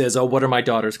and she says, oh, what are my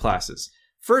daughter's classes?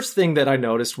 First thing that I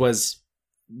noticed was,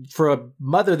 for a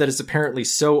mother that is apparently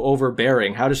so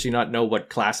overbearing, how does she not know what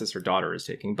classes her daughter is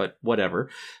taking? But whatever.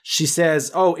 She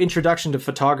says, oh, introduction to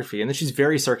photography. And then she's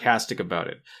very sarcastic about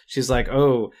it. She's like,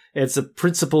 oh, it's the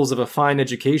principles of a fine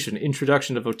education,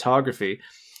 introduction to photography.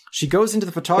 She goes into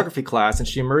the photography class and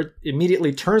she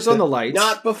immediately turns on the lights.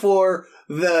 Not before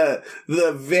the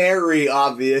very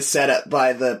obvious setup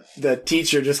by the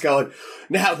teacher just going,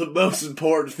 now the most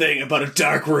important thing about a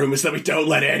dark room is that we don't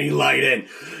let any light in.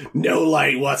 No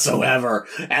light whatsoever.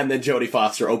 And then Jodie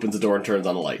Foster opens the door and turns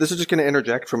on the light. This is just going to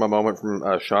interject from a moment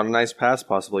from Sean and I's past,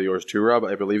 possibly yours too, Rob.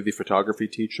 I believe the photography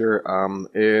teacher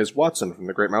is Watson from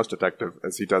The Great Mouse Detective,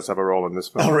 as he does have a role in this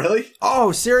film. Oh, really?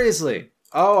 Oh, seriously?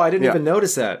 Oh, I didn't even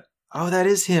notice that. Oh, that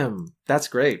is him. That's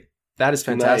great. That is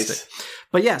fantastic. Nice.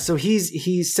 But yeah, so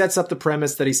he sets up the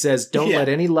premise that he says, don't let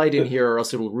any light in here or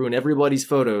else it will ruin everybody's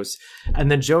photos. And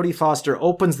then Jodie Foster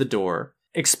opens the door,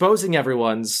 exposing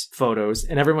everyone's photos,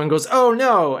 and everyone goes, oh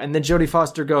no! And then Jodie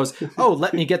Foster goes, oh,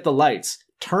 let me get the lights.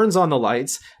 Turns on the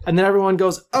lights, and then everyone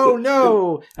goes, oh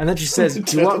no! And then she says,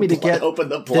 do you want me to open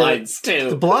the blinds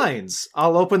too? The blinds.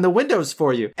 I'll open the windows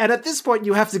for you. And at this point,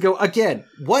 you have to go, again,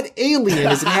 what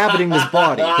alien is inhabiting this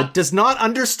body that does not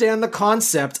understand the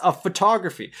concept of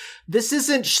photography? This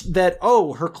isn't that,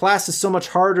 oh, her class is so much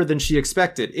harder than she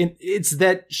expected. It's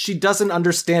that she doesn't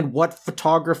understand what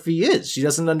photography is. She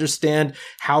doesn't understand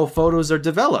how photos are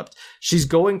developed. She's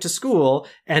going to school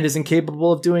and is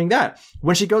incapable of doing that.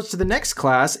 When she goes to the next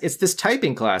class, it's this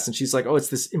typing class. And she's like, oh, it's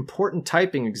this important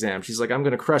typing exam. She's like, I'm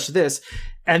going to crush this.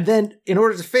 And then in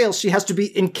order to fail, she has to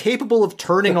be incapable of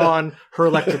turning on her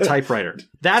electric typewriter.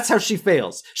 That's how she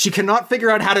fails. She cannot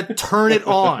figure out how to turn it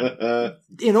on.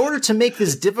 In order to make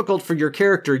this difficult for your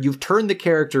character, you've turned the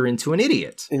character into an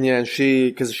idiot. And yeah,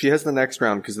 because she has the next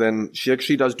round, because then she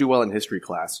actually does do well in history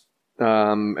class.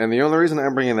 And the only reason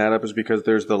I'm bringing that up is because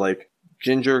there's the, like,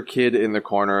 ginger kid in the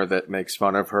corner that makes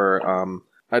fun of her.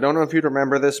 I don't know if you'd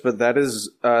remember this, but that is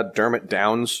Dermot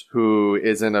Downs, who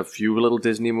is in a few little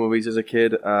Disney movies as a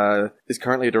kid, is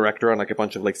currently a director on like a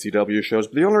bunch of like CW shows.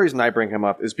 But the only reason I bring him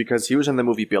up is because he was in the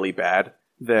movie Billy Bad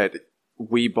that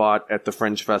we bought at the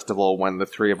Fringe Festival when the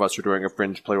three of us were doing a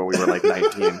Fringe play when we were like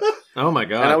 19. Oh my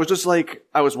God. And I was just like,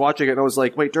 I was watching it and I was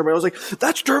like, wait, Dermot. I was like,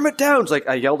 that's Dermot Downs. Like,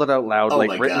 I yelled it out loud,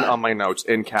 written on my notes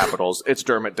in capitals. It's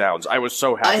Dermot Downs. I was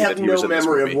so happy that he was in this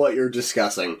movie. I have no memory of what you're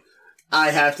discussing.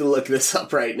 I have to look this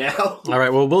up right now. All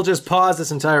right, well, we'll just pause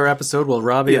this entire episode while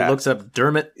Robbie looks up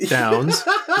Dermot Downs.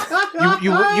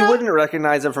 You wouldn't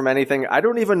recognize him from anything. I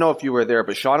don't even know if you were there,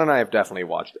 but Sean and I have definitely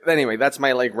watched it. Anyway, that's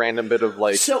my like random bit of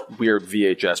like weird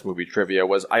VHS movie trivia.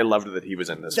 Was I loved that he was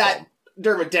in this film.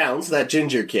 Dermot Downs, that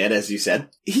ginger kid, as you said,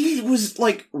 he was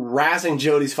like razzing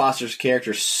Jodie Foster's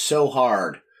character so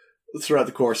hard throughout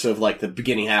the course of like the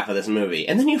beginning half of this movie,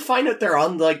 and then you find out they're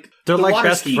on like the water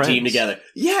best ski friends. team together.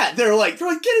 Yeah, they're like get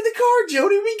in the car,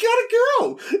 Jodie, we gotta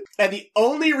go. And the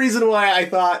only reason why I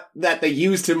thought that they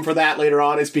used him for that later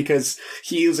on is because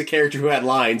he was a character who had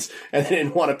lines, and they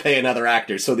didn't want to pay another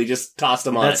actor, so they just tossed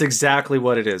him on. That's exactly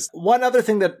what it is. One other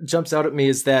thing that jumps out at me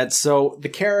is that so the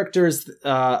characters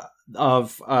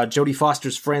of Jodie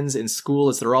Foster's friends in school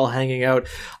as they're all hanging out,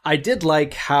 I did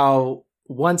like how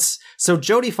so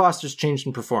Jodie Foster's changed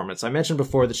in performance. I mentioned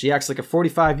before that she acts like a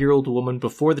 45-year-old woman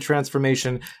before the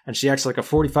transformation, and she acts like a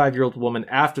 45-year-old woman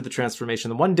after the transformation.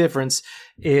 The one difference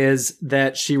is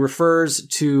that she refers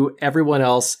to everyone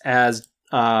else as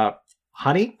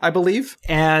honey, I believe,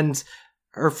 and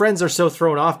her friends are so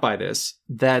thrown off by this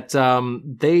that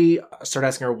they start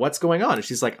asking her what's going on. And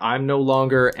she's like, I'm no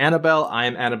longer Annabelle. I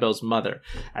am Annabelle's mother.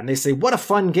 And they say, what a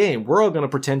fun game. We're all going to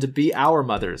pretend to be our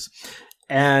mothers.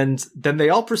 And then they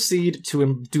all proceed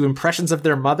to do impressions of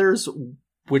their mothers,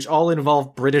 which all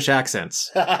involve British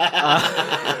accents. And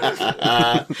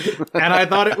I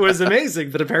thought it was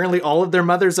amazing that apparently all of their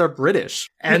mothers are British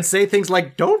and say things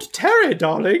like, don't tarry,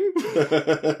 darling.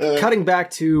 Cutting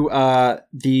back to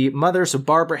the mother, so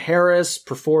Barbara Harris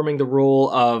performing the role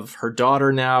of her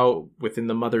daughter now within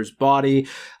the mother's body,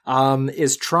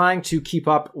 is trying to keep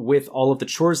up with all of the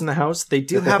chores in the house. They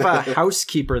do have a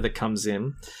housekeeper that comes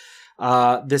in.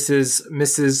 This is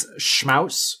Mrs.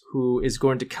 Schmaus, who is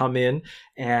going to come in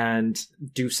and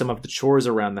do some of the chores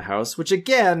around the house, which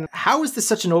again, how is this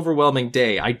such an overwhelming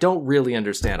day? I don't really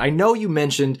understand. I know you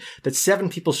mentioned that 7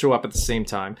 people show up at the same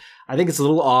time. I think it's a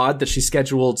little odd that she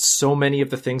scheduled so many of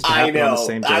the things to happen on the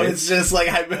same day. I was just like,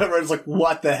 I remember it's like,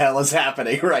 what the hell is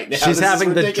happening right now? She's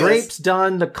having the drapes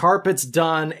done, the carpets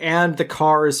done, and the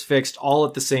car is fixed all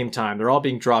at the same time. They're all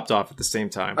being dropped off at the same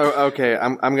time. Oh, okay,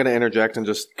 I'm going to interject and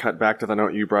just cut back to the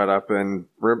note you brought up and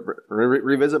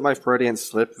revisit my Freudian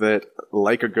slip that,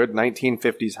 like a good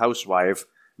 1950s housewife,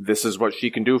 this is what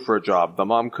she can do for a job. The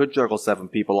mom could juggle 7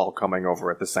 people all coming over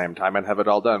at the same time and have it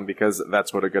all done because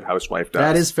that's what a good housewife does.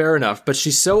 That is fair enough, but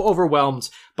she's so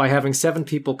overwhelmed by having 7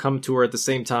 people come to her at the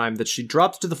same time that she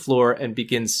drops to the floor and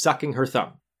begins sucking her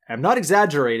thumb. I'm not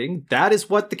exaggerating. That is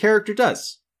what the character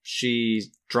does. She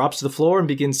drops to the floor and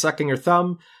begins sucking her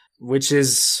thumb, which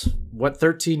is what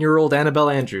 13-year-old Annabelle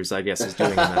Andrews, I guess, is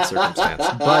doing in that circumstance.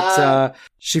 But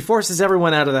she forces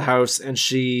everyone out of the house, and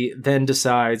she then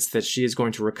decides that she is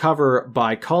going to recover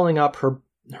by calling up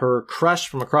her crush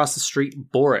from across the street,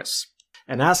 Boris,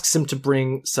 and asks him to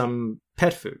bring some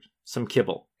pet food, some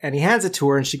kibble. And he hands it to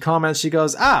her, and she comments, she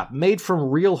goes, made from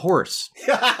real horse.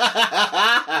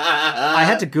 I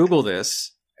had to Google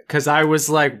this, because I was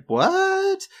like, what?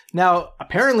 Now,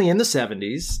 apparently in the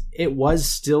 70s, it was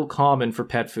still common for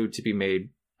pet food to be made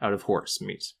out of horse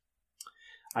meat.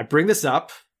 I bring this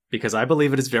up because I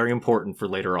believe it is very important for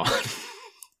later on.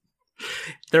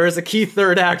 There is a key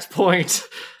third act point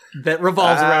that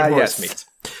revolves around horse meat.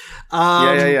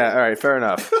 Yeah. All right, fair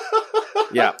enough.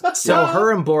 Yeah. So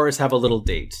her and Boris have a little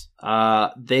date.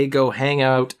 They go hang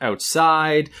out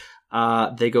outside.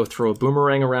 They go throw a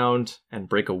boomerang around and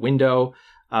break a window.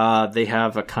 They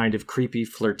have a kind of creepy,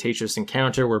 flirtatious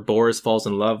encounter where Boris falls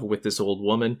in love with this old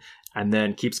woman and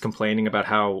then keeps complaining about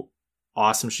how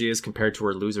awesome she is compared to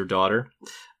her loser daughter.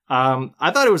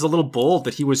 I thought it was a little bold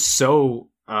that he was so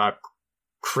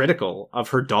critical of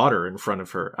her daughter in front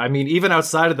of her. I mean, even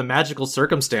outside of the magical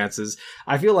circumstances,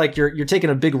 I feel like you're taking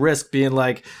a big risk being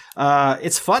like,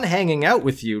 it's fun hanging out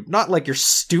with you, not like your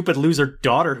stupid loser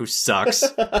daughter who sucks.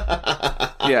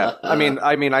 Yeah, I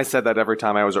mean, I said that every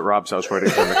time I was at Rob's house waiting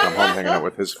for him to come home hanging out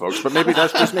with his folks, but maybe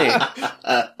that's just me.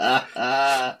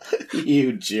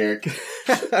 You jerk.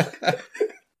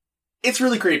 It's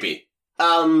really creepy.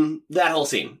 That whole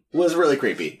scene was really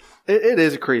creepy. It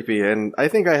is creepy, and I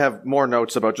think I have more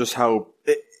notes about just how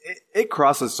it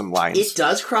crosses some lines. It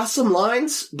does cross some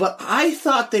lines, but I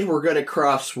thought they were going to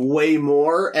cross way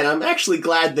more, and I'm actually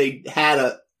glad they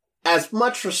had as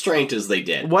much restraint as they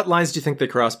did. What lines do you think they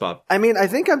crossed, Bob? I mean, I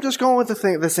think I'm just going with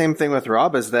the same thing with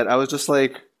Rob, is that I was just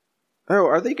like, oh,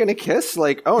 are they going to kiss?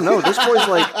 Like, oh no, this boy's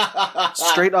like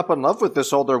straight up in love with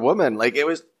this older woman. Like, it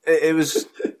was.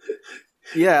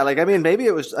 Yeah, like, I mean, maybe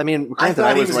it was, I mean, I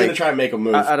thought he was going to try and make a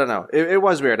move. I don't know. It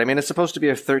was weird. I mean, it's supposed to be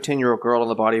a 13-year-old girl in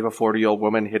the body of a 40-year-old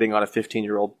woman hitting on a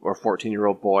 15-year-old or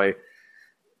 14-year-old boy.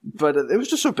 But it was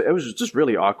just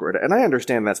really awkward. And I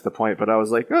understand that's the point, but I was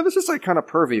like, oh, this is like kind of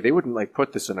pervy. They wouldn't like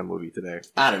put this in a movie today.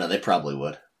 I don't know. They probably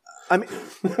would. I mean,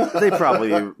 they probably,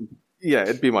 yeah,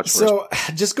 it'd be much worse. So,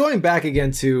 just going back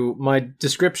again to my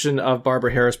description of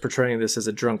Barbara Harris portraying this as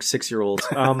a drunk 6-year-old,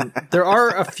 there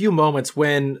are a few moments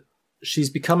when she's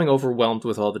becoming overwhelmed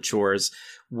with all the chores,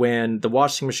 when the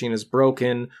washing machine is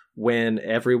broken, when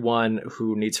everyone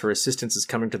who needs her assistance is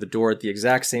coming to the door at the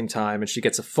exact same time, and she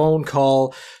gets a phone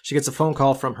call. She gets a phone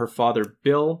call from her father,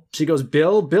 Bill. She goes,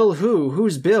 Bill? Bill who?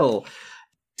 Who's Bill?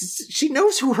 She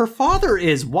knows who her father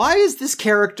is. Why is this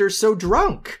character so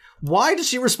drunk? Why does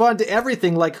she respond to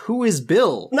everything like, who is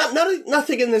Bill?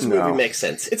 Nothing in this movie makes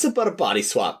sense. It's about a body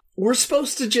swap. We're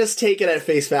supposed to just take it at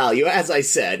face value. As I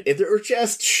said, if they're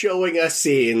just showing us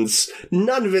scenes,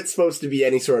 none of it's supposed to be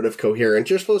any sort of coherent.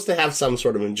 You're supposed to have some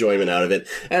sort of enjoyment out of it.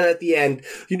 And at the end,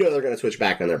 you know they're going to switch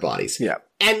back on their bodies. Yeah.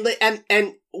 And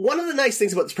one of the nice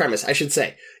things about this premise, I should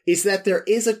say, is that there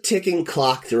is a ticking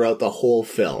clock throughout the whole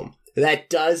film that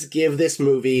does give this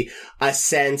movie a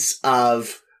sense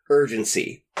of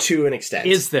urgency to an extent.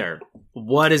 Is there?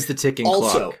 What is the ticking clock?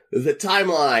 Also, the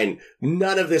timeline,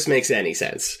 none of this makes any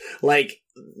sense. Like,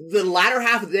 the latter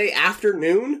half of the day,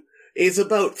 afternoon, is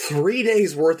about 3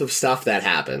 days worth of stuff that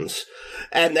happens.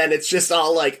 And then it's just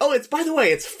all like, oh, by the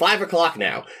way, it's 5 o'clock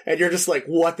now. And you're just like,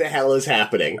 what the hell is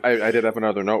happening? I did have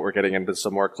another note. We're getting into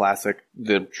some more classic,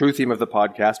 the true theme of the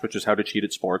podcast, which is how to cheat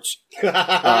at sports.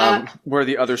 Where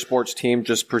the other sports team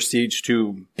just proceeds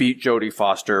to beat Jodie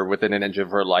Foster within an inch of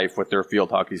her life with their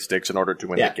field hockey sticks in order to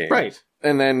win the game. Right.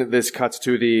 And then this cuts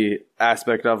to the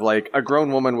aspect of, like, a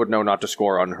grown woman would know not to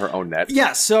score on her own net.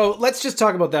 Yeah, so let's just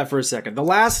talk about that for a second. The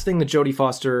last thing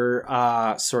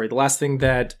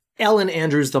that Ellen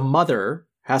Andrews, the mother,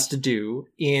 has to do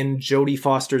in Jodie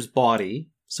Foster's body,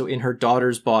 so in her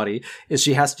daughter's body, is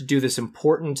she has to do this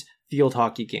important field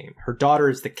hockey game. Her daughter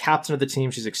is the captain of the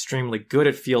team. She's extremely good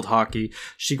at field hockey.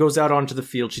 She goes out onto the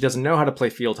field. She doesn't know how to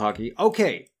play field hockey.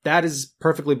 Okay, that is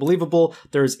perfectly believable.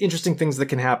 There's interesting things that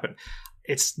can happen.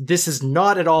 This is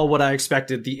not at all what I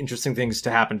expected the interesting things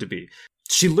to happen to be.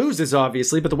 She loses,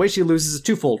 obviously, but the way she loses is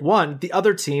twofold. One, the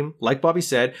other team, like Bobby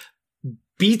said,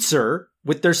 beats her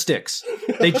with their sticks.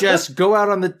 They just go out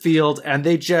on the field and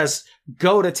they just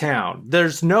go to town.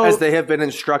 There's no... As they have been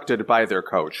instructed by their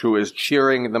coach, who is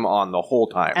cheering them on the whole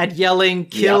time. And yelling,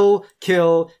 kill,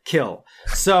 kill, kill.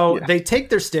 So they take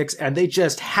their sticks and they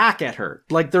just hack at her.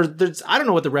 Like, there's I don't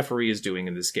know what the referee is doing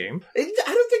in this game. I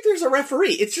don't think there's a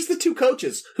referee. It's just the two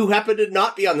coaches who happen to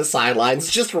not be on the sidelines,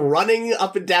 just running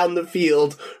up and down the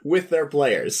field with their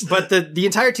players. But the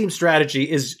entire team strategy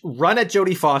is run at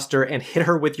Jodie Foster and hit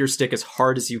her with your stick as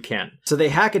hard as you can. So they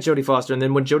hack at Jodie Foster, and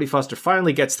then when Jodie Foster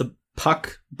finally gets the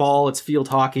puck ball, it's field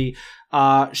hockey,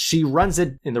 she runs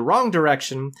it in the wrong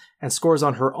direction and scores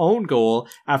on her own goal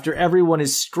after everyone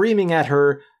is screaming at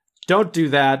her, "Don't do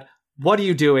that. What are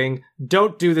you doing?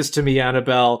 Don't do this to me,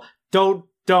 Annabelle. Don't.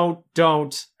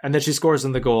 And then she scores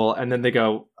on the goal, and then they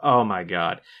go, oh my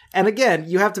God. And again,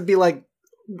 you have to be like,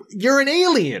 you're an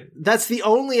alien. That's the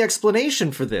only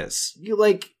explanation for this.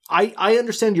 I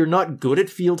understand you're not good at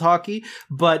field hockey,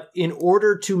 but in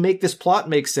order to make this plot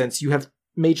make sense, you have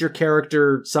made your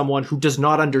character someone who does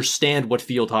not understand what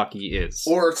field hockey is.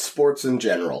 Or sports in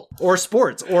general. Or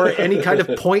sports, or any kind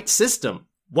of point system.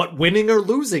 What winning or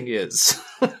losing is.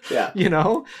 Yeah. You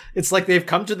know? It's like they've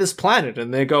come to this planet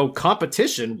and they go,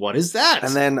 competition, what is that?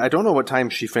 And then, I don't know what time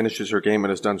she finishes her game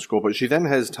and is done school, but she then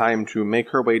has time to make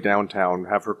her way downtown,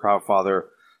 have her father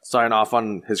sign off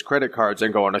on his credit cards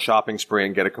and go on a shopping spree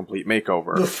and get a complete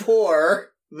makeover.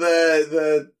 Before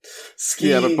the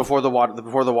ski. Yeah, but before the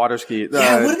water ski.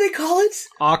 Yeah, what do they call it?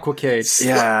 Aquacade.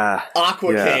 Yeah.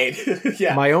 Aquacade.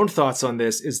 Yeah. My own thoughts on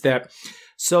this is that,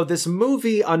 so this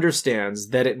movie understands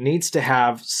that it needs to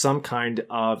have some kind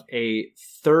of a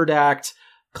third act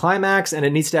climax, and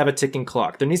it needs to have a ticking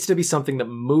clock. There needs to be something that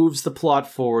moves the plot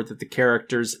forward that the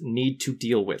characters need to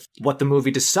deal with. What the movie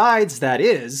decides that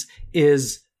is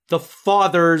the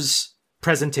father's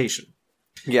presentation.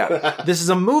 Yeah. This is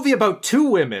a movie about two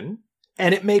women,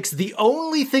 and it makes the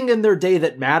only thing in their day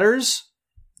that matters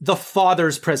the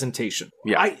father's presentation.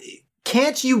 Yeah.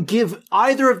 Can't you give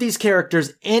either of these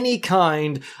characters any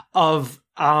kind of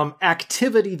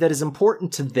activity that is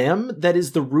important to them, that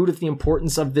is the root of the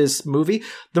importance of this movie?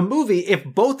 The movie, if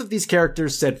both of these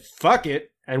characters said, fuck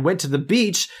it, and went to the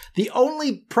beach, the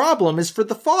only problem is for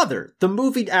the father. The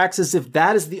movie acts as if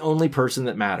that is the only person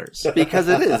that matters. Because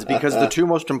it is. Because the two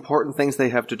most important things they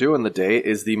have to do in the day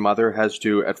is the mother has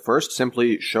to, at first,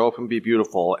 simply show up and be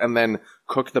beautiful, and then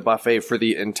cook the buffet for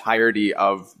the entirety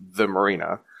of the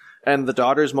marina. And the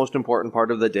daughter's most important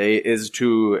part of the day is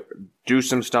to do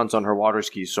some stunts on her water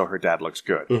skis so her dad looks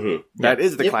good. Mm-hmm. That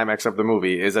is the climax of the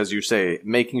movie, is, as you say,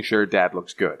 making sure dad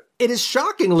looks good. It is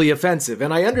shockingly offensive,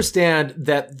 and I understand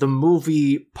that the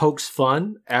movie pokes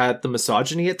fun at the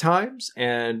misogyny at times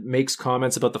and makes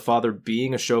comments about the father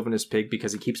being a chauvinist pig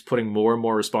because he keeps putting more and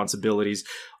more responsibilities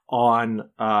on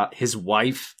his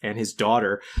wife and his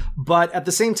daughter. But at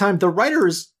the same time, the writer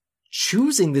is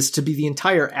choosing this to be the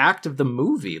entire act of the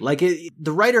movie. Like,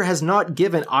 the writer has not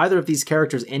given either of these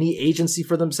characters any agency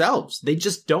for themselves. They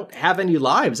just don't have any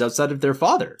lives outside of their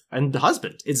father and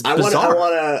husband. It's bizarre. I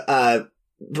want to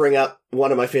bring up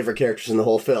one of my favorite characters in the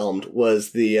whole film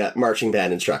was the marching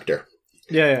band instructor.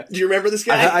 Yeah. Do you remember this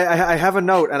guy? I have a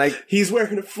note, and he's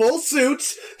wearing a full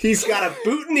suit. He's got a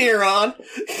boutonniere on.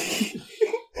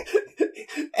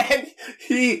 And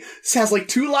he has like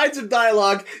 2 lines of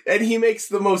dialogue, and he makes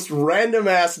the most random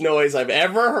ass noise I've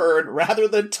ever heard rather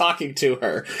than talking to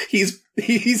her. He's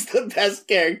the best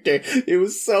character. It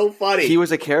was so funny. He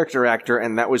was a character actor,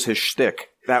 and that was his shtick.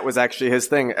 That was actually his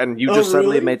thing. And you just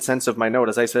suddenly made sense of my note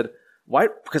as I said, why?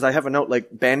 Because I have a note like,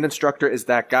 band instructor is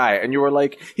that guy. And you were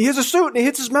like, he has a suit and he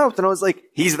hits his mouth. And I was like,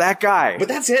 he's that guy. But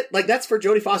that's it. Like, that's for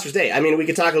Jodie Foster's day. I mean, we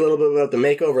could talk a little bit about the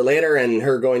makeover later and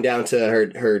her going down to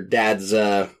her dad's,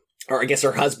 or I guess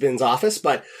her husband's office,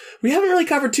 but we haven't really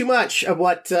covered too much of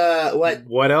what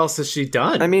else has she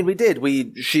done? I mean, we did. We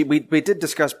did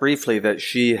discuss briefly that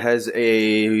she has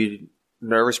a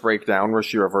nervous breakdown where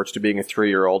she reverts to being a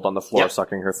 3-year-old on the floor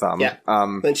sucking her thumb. Yeah.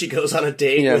 Then she goes on a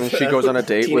date. Yeah, with, then she goes on a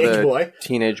date with a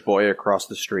teenage boy across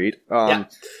the street.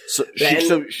 So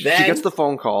she gets the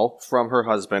phone call from her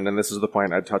husband, and this is the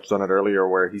point I touched on it earlier,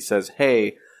 where he says,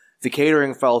 "Hey, the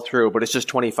catering fell through, but it's just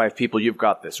 25 people. You've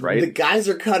got this, right?" The guys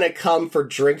are gonna come for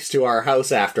drinks to our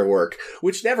house after work,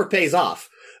 which never pays off.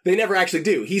 They never actually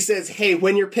do. He says, "Hey,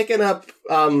 when you're picking up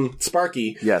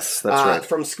Sparky, yes, that's right,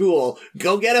 from school,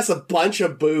 go get us a bunch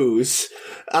of booze."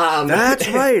 That's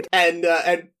right, and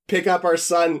pick up our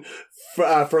son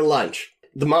for lunch.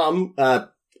 The mom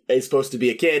is supposed to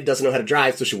be a kid, doesn't know how to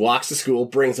drive, so she walks to school,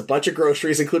 brings a bunch of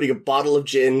groceries, including a bottle of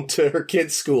gin, to her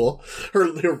kid's school,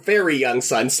 her very young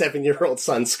son, 7-year-old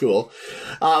son's school,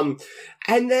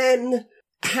 and then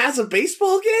has a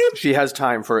baseball game. She has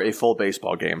time for a full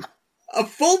baseball game. A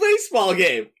full baseball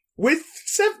game with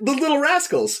the Little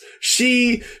Rascals.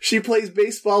 She plays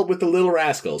baseball with the Little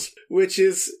Rascals, which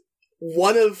is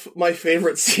one of my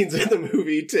favorite scenes in the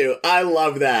movie, too. I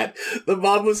love that. The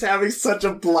mom was having such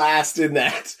a blast in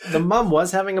that. The mom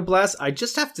was having a blast. I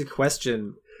just have to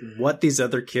question what these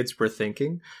other kids were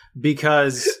thinking,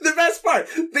 because the best part,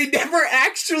 they never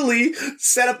actually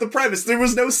set up the premise. There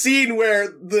was no scene where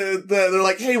they're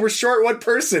like, "Hey, we're short one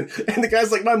person," and the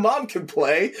guy's like, "My mom can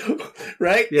play,"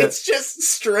 right? Yeah. It's just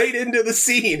straight into the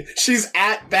scene. She's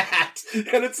at bat,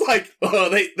 and it's like, oh,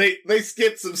 they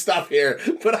skipped some stuff here,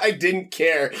 but I didn't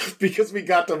care because we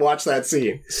got to watch that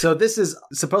scene. So this is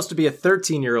supposed to be a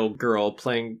 13-year-old girl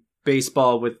playing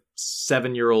baseball with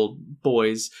 7-year-old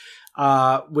boys.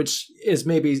 Which is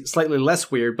maybe slightly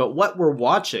less weird, but what we're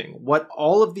watching, what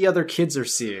all of the other kids are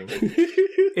seeing,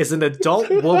 is an adult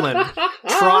woman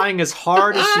trying as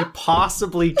hard as she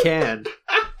possibly can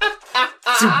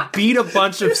to beat a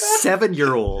bunch of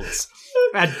 7-year-olds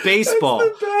at baseball.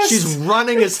 She's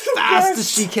running as fast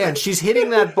as she can. She's hitting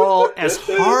that ball as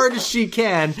hard as she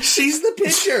can. She's the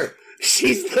pitcher.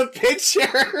 She's the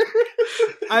pitcher.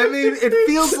 I mean, it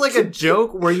feels like a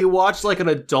joke where you watch like an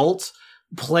adult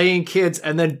playing kids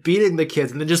and then beating the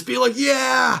kids and then just be like,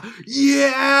 yeah,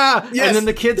 yes, and then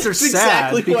the kids are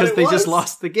sad because they just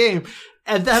lost the game.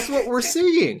 And that's what we're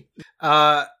seeing.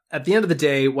 At the end of the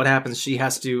day, what happens, she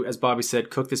has to, as Bobby said,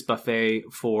 cook this buffet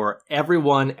for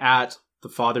everyone at the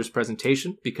father's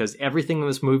presentation, because everything in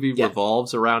this movie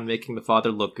revolves around making the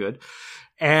father look good.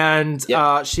 And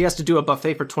she has to do a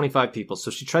buffet for 25 people.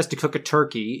 So she tries to cook a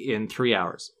turkey in 3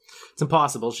 hours. It's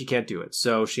impossible. She can't do it.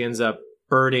 So she ends up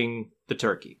burning the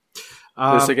turkey.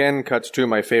 This again cuts to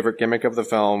my favorite gimmick of the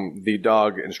film. The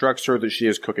dog instructs her that she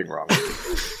is cooking wrong.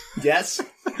 Yes.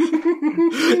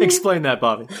 Explain that,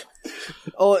 Bobby.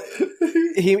 Oh,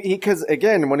 because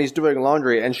again, when he's doing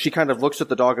laundry and she kind of looks at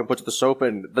the dog and puts the soap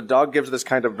in, the dog gives this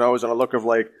kind of nose and a look of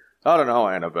like, I don't know,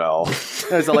 Annabelle. And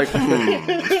it's like,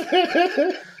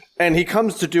 And he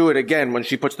comes to do it again when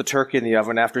she puts the turkey in the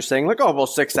oven after saying like, oh, well,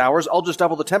 6 hours. I'll just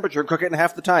double the temperature and cook it in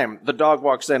half the time. The dog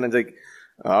walks in and like,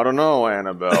 I don't know,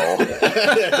 Annabelle.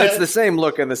 It's the same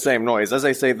look and the same noise. As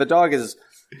I say, the dog is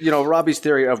Robbie's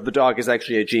theory of the dog is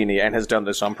actually a genie and has done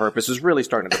this on purpose is really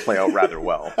starting to play out rather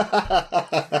well.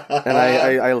 And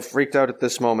I freaked out at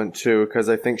this moment, too, because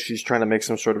I think she's trying to make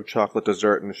some sort of chocolate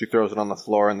dessert, and she throws it on the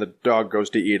floor, and the dog goes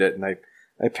to eat it, and I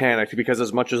panicked, because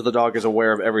as much as the dog is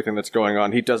aware of everything that's going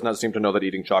on, he does not seem to know that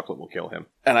eating chocolate will kill him.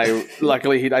 And I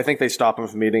think they stop him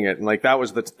from eating it, and that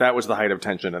was the height of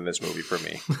tension in this movie for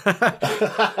me.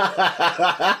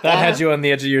 That had you on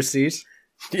the edge of your seat?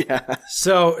 Yeah.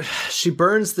 So she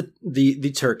burns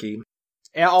the turkey.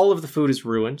 All of the food is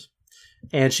ruined,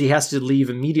 and she has to leave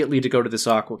immediately to go to this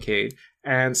aquacade.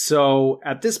 And so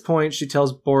at this point, she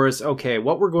tells Boris, okay,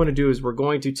 what we're going to do is we're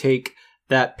going to take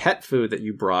that pet food that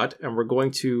you brought, and we're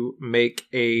going to make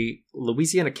a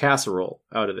Louisiana casserole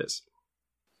out of this.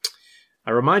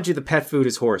 I remind you the pet food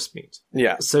is horse meat.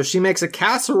 Yeah. So she makes a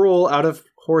casserole out of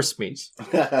horse meat.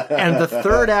 And the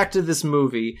third act of this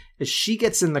movie is she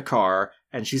gets in the car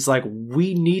and she's like,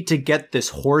 we need to get this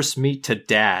horse meat to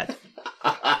Dad.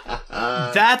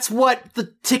 That's what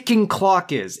the ticking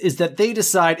clock is that they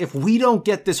decide if we don't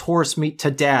get this horse meat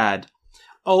to Dad,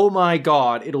 oh my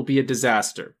God, it'll be a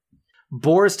disaster.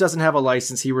 Boris doesn't have a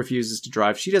license. He refuses to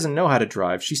drive. She doesn't know how to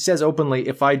drive. She says openly,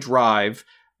 if I drive,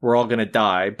 we're all going to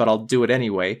die, but I'll do it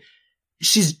anyway.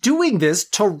 She's doing this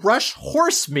to rush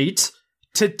horse meat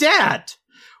to Dad.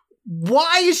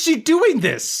 Why is she doing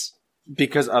this?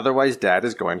 Because otherwise Dad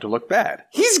is going to look bad.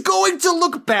 He's going to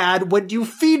look bad when you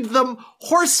feed them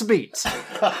horse meat.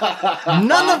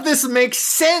 None of this makes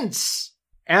sense.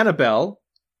 Annabelle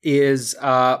is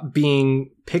being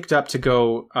picked up to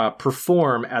go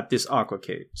perform at this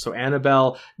aquacade. So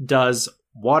Annabelle does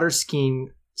water skiing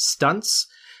stunts.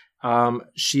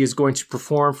 She is going to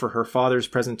perform for her father's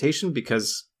presentation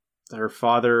because her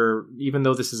father, even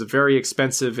though this is a very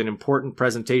expensive and important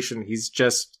presentation, he's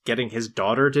just getting his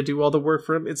daughter to do all the work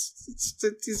for him.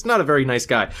 He's not a very nice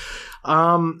guy.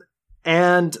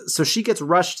 And so she gets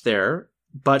rushed there,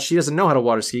 but she doesn't know how to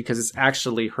water ski because it's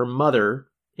actually her mother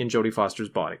in Jodie Foster's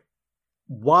body.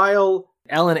 While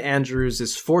Ellen Andrews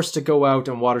is forced to go out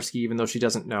and water ski, even though she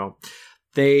doesn't know,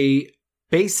 they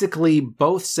basically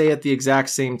both say at the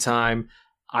exact same time,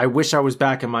 I wish I was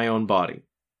back in my own body.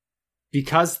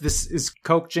 Because this is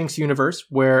Coke Jinx universe,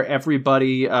 where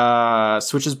everybody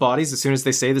switches bodies as soon as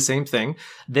they say the same thing,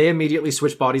 they immediately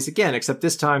switch bodies again, except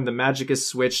this time the magic is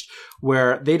switched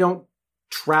where they don't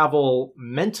travel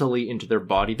mentally into their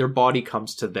body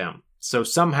comes to them. So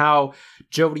somehow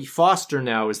Jodie Foster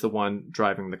now is the one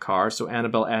driving the car. So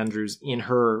Annabelle Andrews in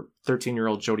her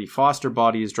 13-year-old Jodie Foster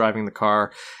body is driving the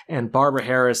car, and Barbara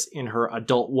Harris in her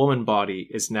adult woman body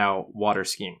is now water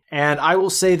skiing. And I will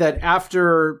say that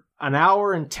after an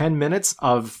hour and 10 minutes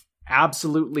of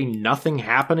absolutely nothing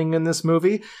happening in this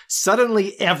movie,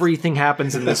 suddenly everything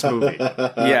happens in this movie.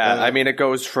 Yeah, I mean, it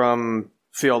goes from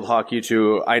field hockey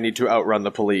to I need to outrun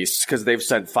the police because they've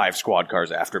sent 5 squad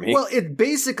cars after me. Well, it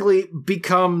basically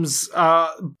becomes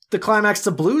the climax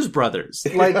to Blues Brothers.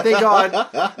 Like, they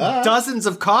got dozens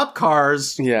of cop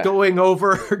cars going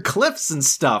over cliffs and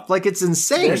stuff. Like, it's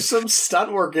insane. There's some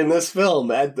stunt work in this film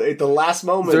at the last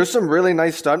moment. There's some really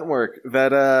nice stunt work. That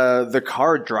the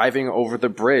car driving over the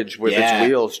bridge with its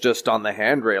wheels just on the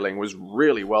hand railing was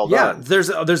really well done. Yeah,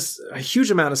 there's a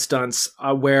huge amount of stunts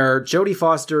where Jodie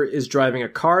Foster is driving a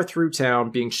car through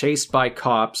town being chased by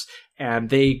cops,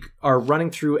 and they are running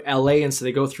through LA, and so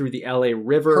they go through the LA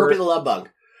River. Herbie the Love Bug.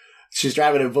 She's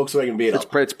driving a Volkswagen Beetle.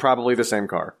 It's probably the same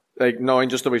car. Like, knowing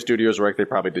just the way studios work, they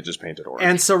probably did just paint it orange.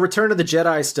 And so Return of the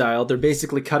Jedi style, they're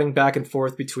basically cutting back and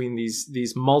forth between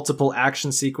these multiple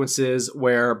action sequences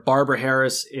where Barbara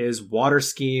Harris is water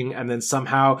skiing, and then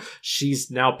somehow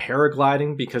she's now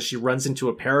paragliding because she runs into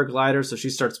a paraglider, so she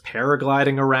starts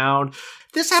paragliding around.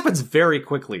 This happens very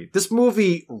quickly. This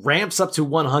movie ramps up to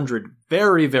 100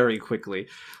 very, very quickly.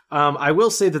 I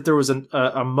will say that there was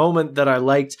a moment that I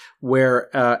liked where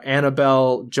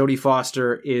Annabelle, Jodie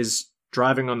Foster, is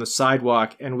driving on the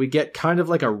sidewalk, and we get kind of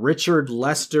like a Richard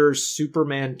Lester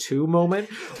Superman 2 moment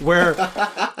where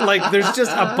like there's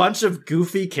just a bunch of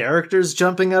goofy characters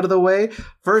jumping out of the way.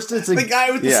 First it's the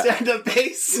guy with the stand-up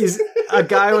bass. A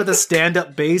guy with a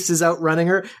stand-up bass is outrunning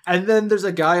her, and then there's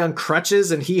a guy on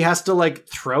crutches, and he has to like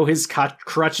throw his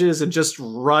crutches and just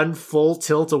run full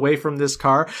tilt away from this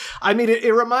car. I mean,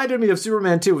 it reminded me of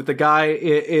Superman 2 with the guy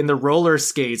in the roller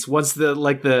skates once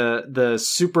the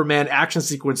Superman action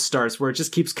sequence starts, where it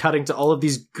just keeps cutting to all of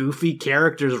these goofy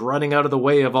characters running out of the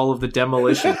way of all of the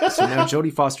demolition. So now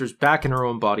Jodie Foster's back in her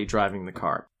own body driving the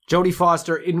car. Jodie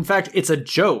Foster, in fact, it's a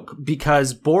joke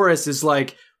because Boris is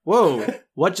like, whoa,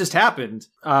 what just happened?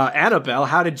 Annabelle,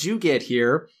 how did you get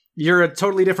here? You're a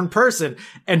totally different person.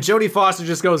 And Jodie Foster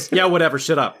just goes, yeah, whatever,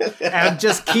 shut up. And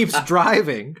just keeps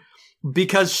driving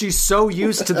because she's so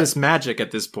used to this magic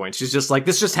at this point. She's just like,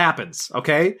 this just happens,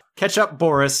 okay? Catch up,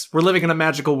 Boris. We're living in a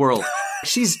magical world.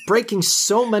 She's breaking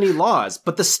so many laws,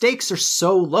 but the stakes are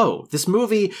so low. This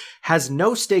movie has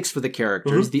no stakes for the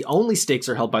characters. The only stakes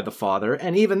are held by the father.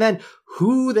 And even then,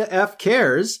 who the F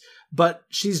cares? But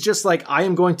she's just like, I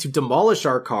am going to demolish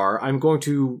our car. I'm going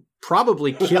to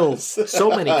probably kill so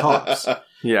many cops.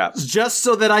 Yeah. Just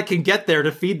so that I can get there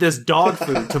to feed this dog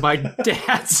food to my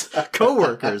dad's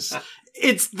coworkers.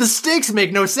 The stakes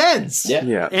make no sense.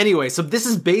 Yeah. Anyway, so this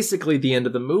is basically the end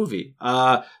of the movie.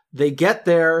 They get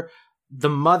there. The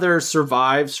mother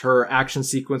survives her action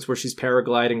sequence where she's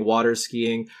paragliding, water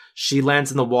skiing. She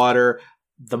lands in the water.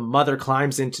 The mother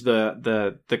climbs into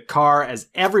the car as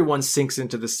everyone sinks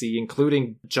into the sea,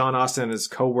 including John Austin and his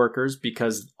co-workers,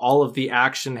 because all of the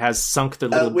action has sunk their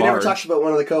little we barge. never talked about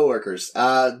one of the co-workers.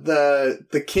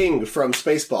 The king from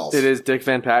Spaceballs. It is Dick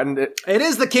Van Patten. It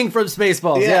is the king from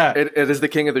Spaceballs, yeah. It is the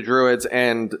king of the druids,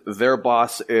 and their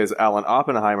boss is Alan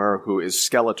Oppenheimer, who is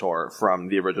Skeletor from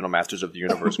the original Masters of the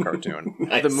Universe cartoon.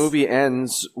 Nice. The movie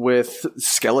ends with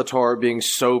Skeletor being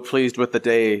so pleased with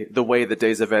the way the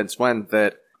day's events went,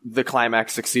 that the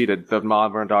climax succeeded. The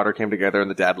mom and daughter came together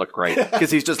and the dad looked great. Because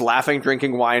he's just laughing,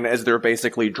 drinking wine as they're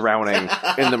basically drowning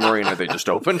in the marina they just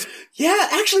opened. Yeah,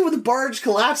 actually when the barge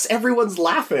collapsed, everyone's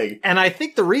laughing. And I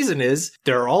think the reason is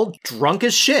they're all drunk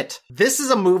as shit. This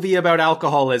is a movie about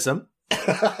alcoholism.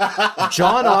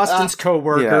 John Austin's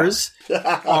co-workers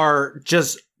are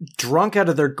just drunk out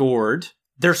of their gourd.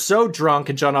 They're so drunk,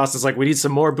 and John Austin's like, we need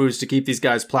some more booze to keep these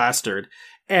guys plastered.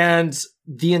 And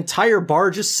the entire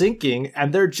barge is sinking,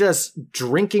 and they're just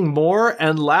drinking more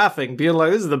and laughing, being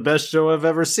like, this is the best show I've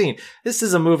ever seen. This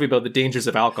is a movie about the dangers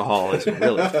of alcoholism,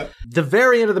 really. The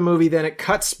very end of the movie, then, it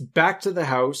cuts back to the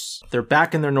house. They're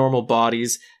back in their normal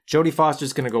bodies. Jodie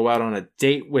Foster's going to go out on a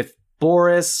date with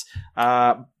Boris.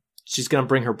 She's going to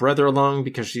bring her brother along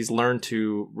because she's learned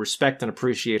to respect and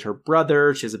appreciate her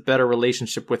brother. She has a better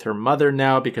relationship with her mother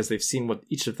now because they've seen what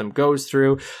each of them goes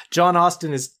through. John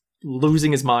Austin is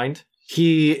losing his mind.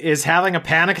 He is having a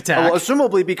panic attack. Well,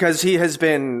 assumably because he has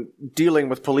been dealing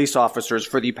with police officers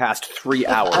for the past 3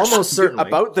 hours. Almost certainly.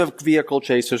 About the vehicle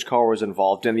chase his car was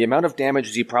involved in, the amount of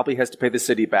damages he probably has to pay the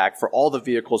city back for all the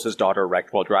vehicles his daughter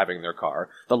wrecked while driving their car,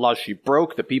 the laws she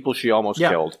broke, the people she almost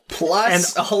killed.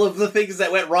 Plus all of the things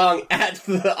that went wrong at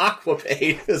the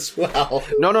Aquapade as well.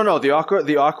 No. The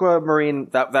Aquamarine,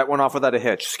 that went off without a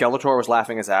hitch. Skeletor was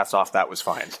laughing his ass off. That was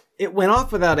fine. It went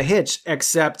off without a hitch,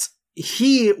 except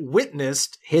he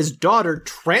witnessed his daughter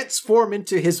transform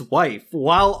into his wife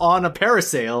while on a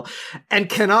parasail and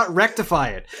cannot rectify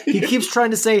it. He keeps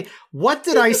trying to say, what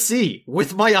did I see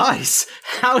with my eyes?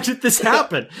 How did this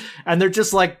happen? And they're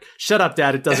just like, shut up,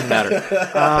 Dad. It doesn't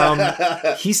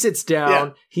matter. He sits down.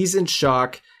 Yeah. He's in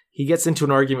shock. He gets into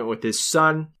an argument with his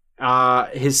son.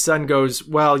 His son goes,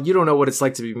 well, you don't know what it's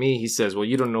like to be me. He says, well,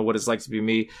 you don't know what it's like to be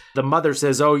me. The mother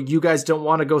says, oh, you guys don't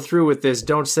want to go through with this.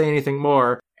 Don't say anything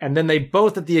more. And then they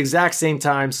both at the exact same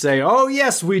time say, oh,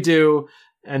 yes, we do.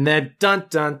 And then dun,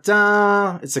 dun,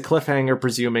 dun. It's a cliffhanger,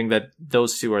 presuming that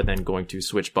those two are then going to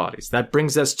switch bodies. That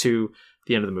brings us to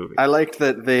the end of the movie. I liked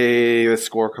that the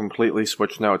score completely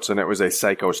switched notes, and it was a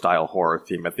Psycho-style horror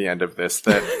theme at the end of this.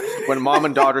 That when mom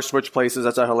and daughter switch places,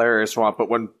 that's a hilarious romp. But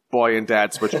when boy and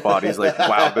dad switch bodies, like,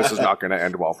 wow, this is not going to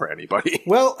end well for anybody.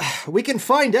 Well, we can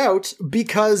find out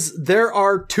because there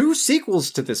are 2 sequels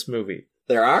to this movie.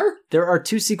 There are? There are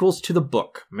 2 sequels to the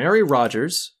book. Mary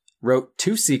Rogers wrote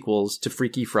 2 sequels to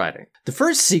Freaky Friday. The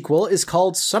first sequel is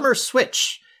called Summer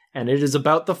Switch, and it is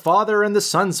about the father and the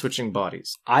son switching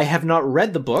bodies. I have not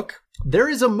read the book. There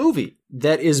is a movie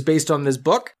that is based on this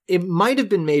book. It might have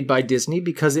been made by Disney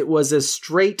because it was a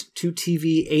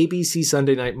straight-to-TV ABC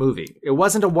Sunday night movie. It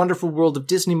wasn't a Wonderful World of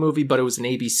Disney movie, but it was an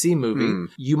ABC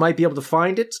movie. You might be able to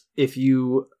find it if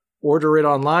you order it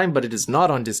online, but it is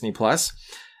not on Disney+.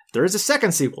 There is a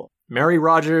second sequel. Mary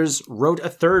Rogers wrote a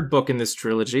 3rd book in this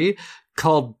trilogy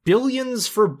called Billions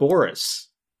for Boris.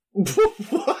 The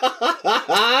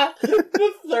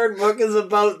 3rd book is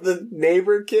about the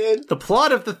neighbor kid? The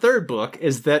plot of the 3rd book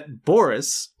is that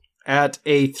Boris, at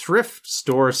a thrift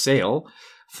store sale,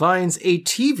 finds a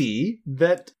TV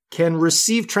that can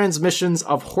receive transmissions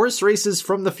of horse races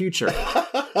from the future.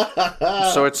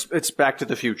 So it's Back to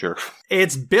the Future.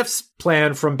 It's Biff's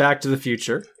plan from Back to the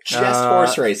Future. Just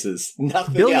horse races.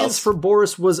 Nothing Billions else. for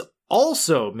Boris was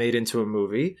also made into a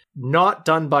movie, not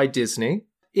done by Disney.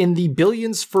 In the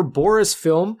Billions for Boris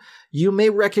film, you may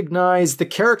recognize the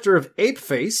character of Ape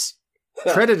Face,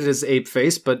 credited as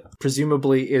Apeface, but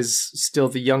presumably is still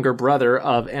the younger brother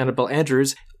of Annabelle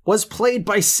Andrews, was played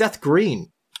by Seth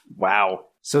Green. Wow.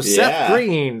 So Seth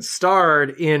Green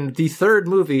starred in the third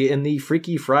movie in the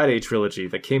Freaky Friday trilogy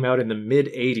that came out in the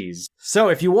mid-'80s. So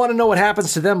if you want to know what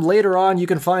happens to them later on, you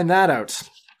can find that out.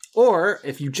 Or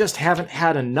if you just haven't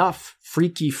had enough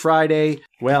Freaky Friday,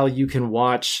 well, you can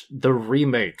watch the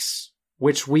remakes,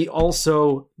 which we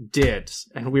also did.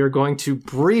 And we are going to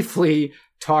briefly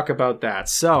talk about that.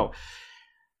 So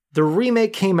the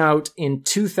remake came out in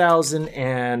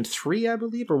 2003, I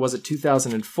believe, or was it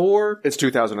 2004? It's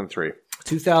 2003.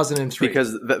 2003.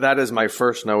 Because that is my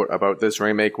first note about this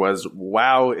remake was,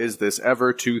 wow, is this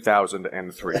ever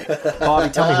 2003? Bobby,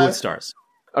 tell me who it stars.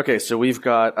 Okay, so you've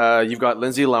got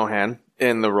Lindsay Lohan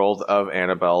in the role of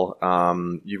Annabelle.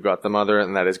 You've got the mother,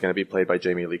 and that is going to be played by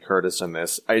Jamie Lee Curtis in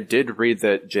this. I did read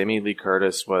that Jamie Lee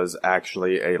Curtis was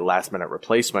actually a last-minute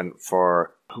replacement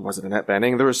for, who was it, Annette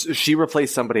Bening? She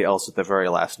replaced somebody else at the very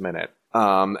last minute.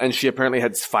 And she apparently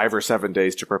had 5 or 7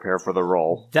 days to prepare for the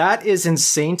role. That is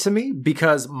insane to me,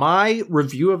 because my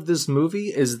review of this movie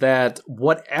is that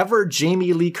whatever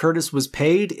Jamie Lee Curtis was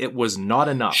paid, it was not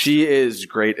enough. She is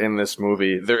great in this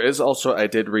movie. There is also, I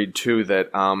did read too, that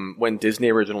when Disney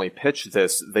originally pitched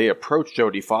this, they approached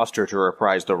Jodie Foster to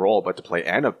reprise the role, but to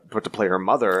play her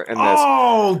mother in this.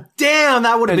 Oh, damn,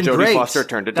 that would have been Jodie great. And Jodie Foster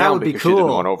turned it down because she didn't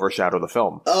want to overshadow the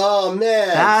film. Oh,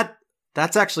 man.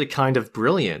 That's actually kind of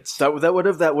brilliant. That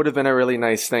would have been a really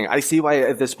nice thing. I see why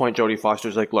at this point Jodie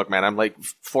Foster's like, look, man, I'm like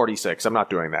 46. I'm not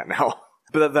doing that now.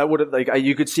 But that would have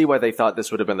you could see why they thought this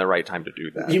would have been the right time to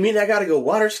do that. You mean I gotta go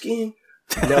water skiing?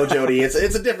 No, Jodie,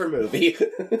 it's a different movie.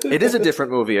 It is a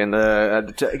different movie, and I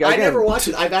never watched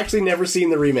it. I've actually never seen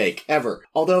the remake ever.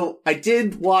 Although I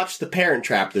did watch The Parent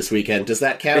Trap this weekend. Does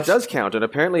that count? It does count, and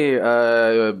apparently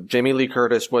Jamie Lee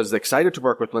Curtis was excited to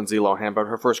work with Lindsay Lohan, but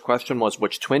her first question was,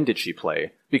 which twin did she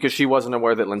play? Because she wasn't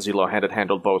aware that Lindsay Lohan had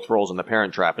handled both roles in The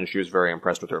Parent Trap, and she was very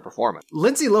impressed with her performance.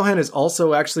 Lindsay Lohan is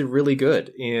also actually really good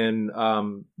in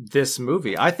this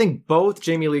movie. I think both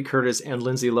Jamie Lee Curtis and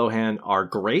Lindsay Lohan are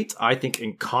great. I think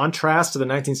in contrast to the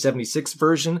 1976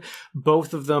 version,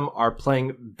 both of them are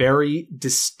playing very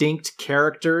distinct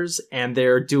characters, and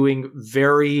they're doing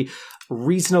very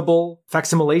reasonable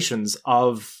facsimilations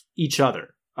of each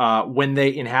other when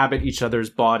they inhabit each other's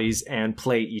bodies and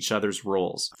play each other's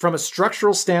roles. From a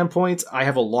structural standpoint, I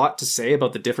have a lot to say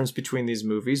about the difference between these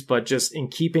movies, but just in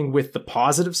keeping with the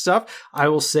positive stuff, I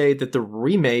will say that the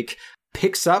remake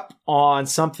picks up on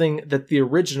something that the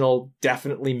original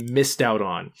definitely missed out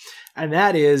on. And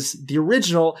that is, the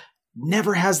original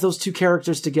never has those two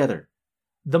characters together.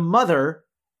 The mother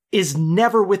is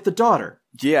never with the daughter.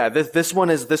 Yeah, this one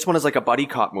is like a buddy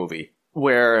cop movie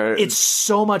where it's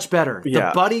so much better. Yeah.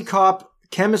 The buddy cop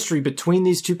chemistry between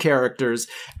these two characters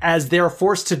as they're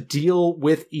forced to deal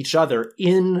with each other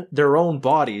in their own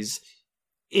bodies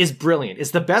is brilliant.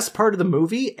 It's the best part of the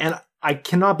movie, and I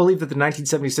cannot believe that the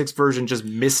 1976 version just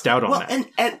missed out on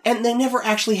that. And they never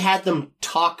actually had them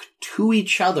talk to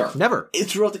each other. Never.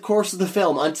 It's throughout the course of the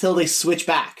film until they switch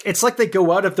back. It's like they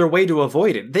go out of their way to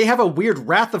avoid it. They have a weird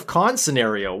Wrath of Khan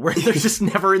scenario where they're just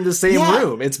never in the same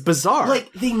room. It's bizarre.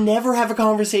 Like, they never have a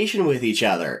conversation with each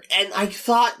other. And I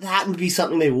thought that would be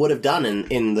something they would have done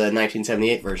in the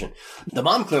 1978 version. The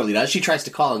mom clearly does. She tries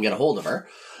to call and get a hold of her.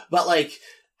 But, like,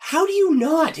 how do you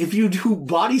not, if you do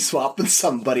body swap with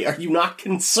somebody, are you not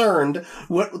concerned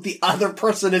what the other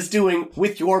person is doing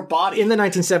with your body? In the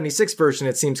 1976 version,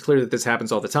 it seems clear that this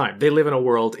happens all the time. They live in a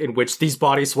world in which these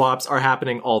body swaps are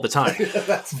happening all the time.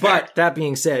 But that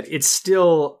being said, it's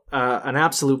still an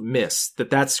absolute miss that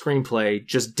screenplay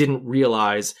just didn't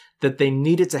realize that they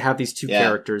needed to have these two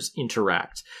characters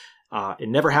interact. It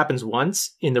never happens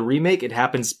once. In the remake, it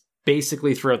happens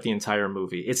basically throughout the entire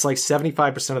movie. It's like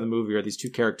 75% of the movie are these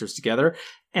two characters together,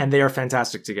 and they are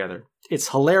fantastic together. It's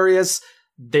hilarious.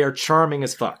 They are charming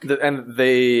as fuck.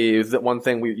 The one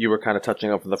thing you were kind of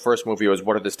touching on from the first movie was,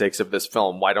 what are the stakes of this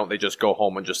film? Why don't they just go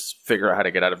home and just figure out how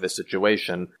to get out of this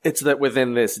situation? It's that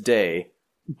within this day,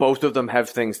 both of them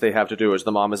have things they have to do. As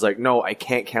the mom is like, no, I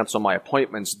can't cancel my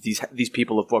appointments. These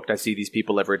people have booked. I see these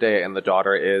people every day. And the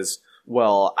daughter is,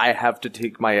 well, I have to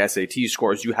take my SAT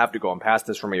scores. You have to go and pass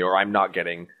this for me, or I'm not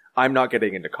getting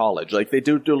into college. Like, they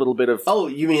do a little bit of... Oh,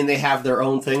 you mean they have their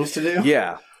own things to do?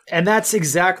 Yeah. And that's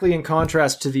exactly in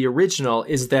contrast to the original,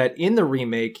 is that in the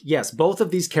remake, yes, both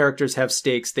of these characters have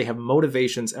stakes, they have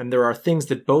motivations, and there are things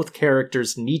that both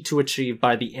characters need to achieve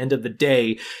by the end of the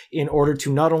day in order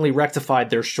to not only rectify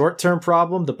their short-term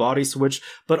problem, the body switch,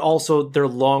 but also their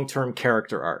long-term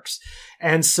character arcs.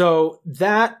 And so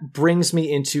that brings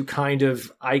me into kind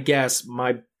of, I guess,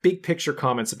 my big picture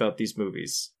comments about these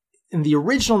movies. in the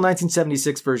original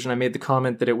 1976 version, I made the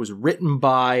comment that it was written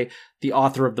by the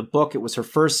author of the book. It was her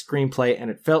first screenplay,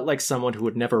 and it felt like someone who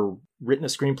had never written a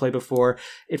screenplay before.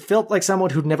 It felt like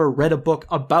someone who'd never read a book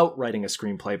about writing a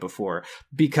screenplay before,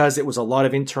 because it was a lot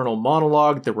of internal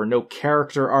monologue. There were no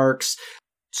character arcs.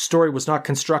 Story was not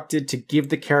constructed to give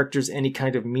the characters any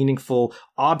kind of meaningful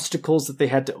obstacles that they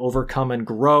had to overcome and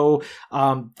grow.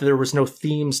 There was no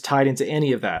themes tied into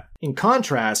any of that. In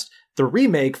contrast, the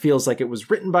remake feels like it was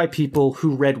written by people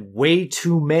who read way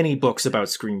too many books about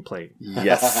screenplay.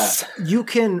 Yes. You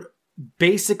can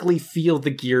basically feel the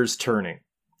gears turning.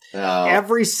 Oh.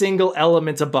 Every single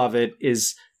element above it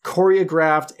is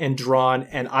choreographed and drawn,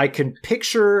 and I can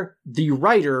picture the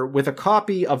writer with a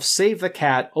copy of Save the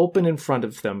Cat open in front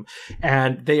of them,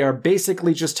 and they are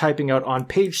basically just typing out on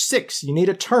page 6, you need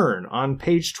a turn. On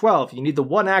page 12, you need the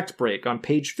 1-act break. On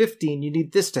page 15, you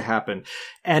need this to happen.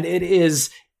 And it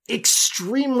is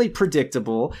extremely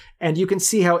predictable, and you can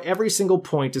see how every single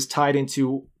point is tied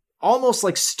into almost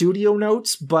like studio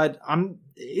notes, but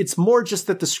it's more just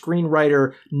that the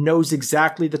screenwriter knows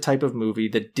exactly the type of movie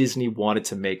that Disney wanted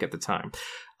to make at the time.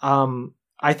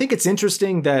 I think it's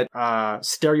interesting that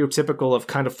stereotypical of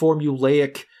kind of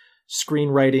formulaic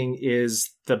screenwriting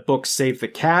is the book Save the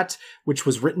Cat, which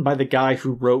was written by the guy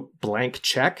who wrote Blank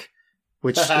Check,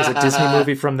 which is a Disney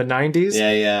movie from the 90s.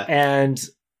 Yeah. And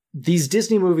these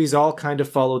Disney movies all kind of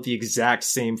follow the exact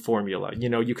same formula. You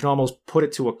know, you can almost put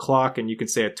it to a clock and you can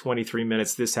say at 23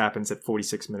 minutes, this happens. At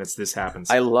 46 minutes, this happens.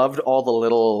 I loved all the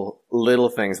little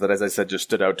things that, as I said, just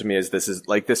stood out to me as this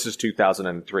is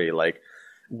 2003. Like,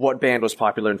 what band was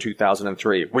popular in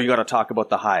 2003? Well, you got to talk about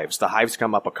the Hives. The Hives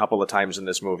come up a couple of times in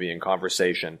this movie in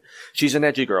conversation. She's an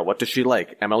edgy girl. What does she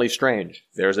like? Emily Strange.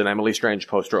 There's an Emily Strange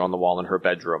poster on the wall in her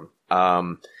bedroom.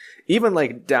 Even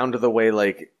like down to the way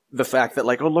like the fact that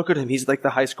like, oh, look at him. He's like the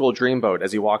high school dreamboat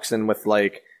as he walks in with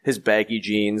like his baggy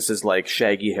jeans, his like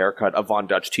shaggy haircut, a Von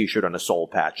Dutch t-shirt and a soul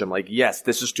patch. I'm like, yes,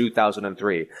 this is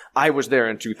 2003. I was there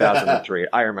in 2003.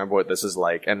 I remember what this is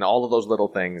like. And all of those little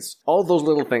things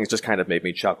just kind of made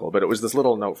me chuckle. But it was this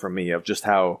little note from me of just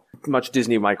how much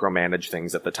Disney micromanaged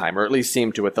things at the time, or at least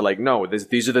seemed to it. They're like, no,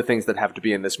 these are the things that have to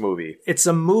be in this movie. It's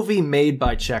a movie made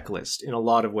by checklist in a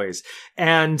lot of ways.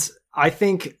 And I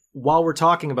think while we're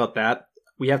talking about that,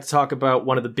 we have to talk about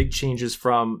one of the big changes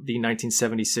from the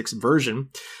 1976 version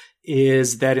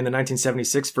is that in the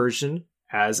 1976 version,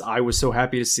 as I was so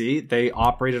happy to see, they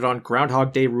operated on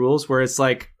Groundhog Day rules where it's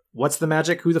like, what's the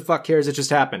magic? Who the fuck cares? It just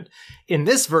happened. In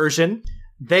this version,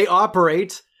 they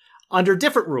operate under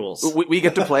different rules. We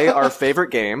get to play our favorite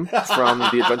game from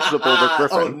The Adventures of Bulwer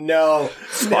Griffin. Oh, no.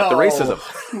 Spot the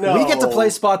racism. No. We get to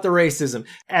play Spot the Racism.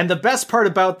 And the best part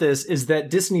about this is that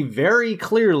Disney very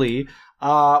clearly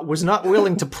was not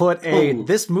willing to put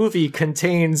this movie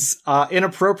contains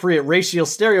inappropriate racial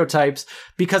stereotypes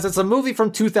because it's a movie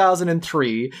from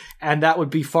 2003 and that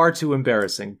would be far too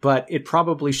embarrassing. But it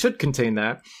probably should contain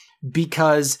that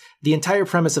because the entire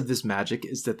premise of this magic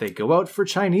is that they go out for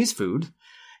Chinese food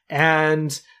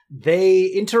and they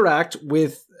interact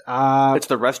with it's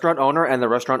the restaurant owner and the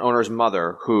restaurant owner's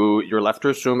mother, who you're left to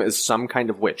assume is some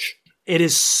kind of witch. It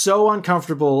is so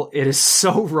uncomfortable. It is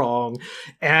so wrong.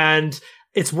 And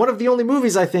it's one of the only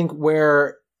movies, I think,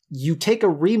 where you take a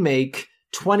remake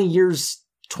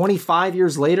 25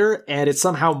 years later, and it's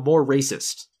somehow more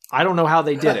racist. I don't know how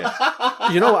they did it.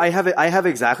 You know, I have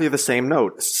exactly the same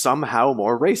note. Somehow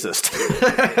more racist.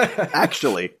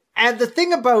 Actually. And the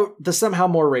thing about the somehow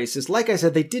more racist, like I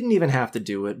said, they didn't even have to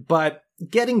do it, but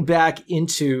getting back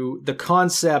into the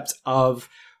concept of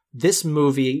this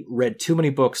movie read too many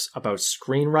books about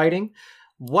screenwriting,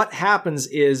 what happens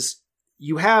is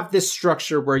you have this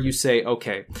structure where you say,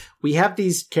 okay, we have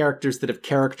these characters that have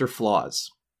character flaws.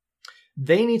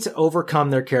 They need to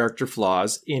overcome their character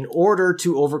flaws in order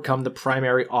to overcome the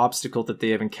primary obstacle that they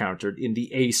have encountered in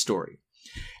the A story.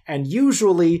 And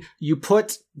usually you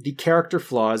put the character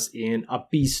flaws in a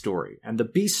B story. And the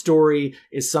B story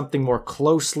is something more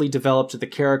closely developed to the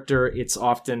character. It's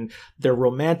often their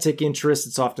romantic interest.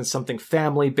 It's often something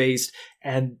family-based.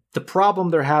 And the problem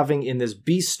they're having in this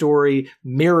B story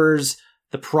mirrors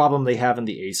the problem they have in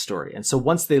the A story. And so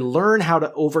once they learn how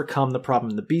to overcome the problem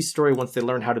in the B story, once they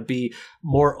learn how to be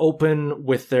more open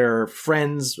with their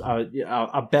friends,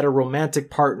 a better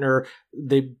romantic partner,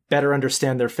 they better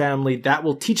understand their family, that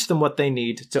will teach them what they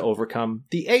need to overcome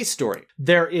the A story.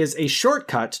 There is a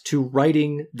shortcut to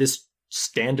writing this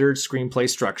standard screenplay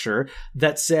structure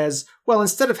that says, well,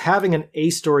 instead of having an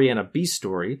A story and a B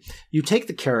story, you take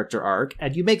the character arc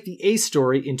and you make the A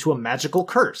story into a magical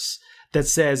curse that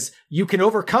says you can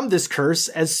overcome this curse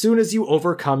as soon as you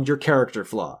overcome your character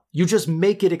flaw. You just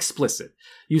make it explicit.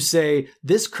 You say,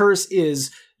 this curse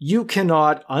is you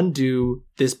cannot undo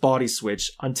this body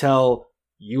switch until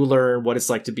you learn what it's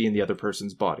like to be in the other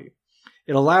person's body.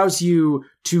 It allows you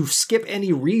to skip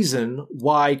any reason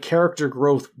why character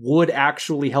growth would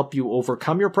actually help you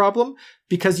overcome your problem,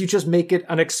 because you just make it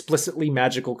an explicitly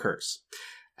magical curse.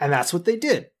 And that's what they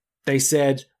did. They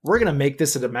said, we're going to make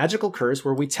this a magical curse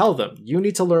where we tell them, you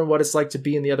need to learn what it's like to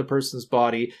be in the other person's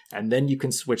body, and then you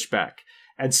can switch back.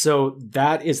 And so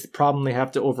that is the problem they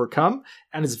have to overcome.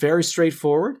 And it's very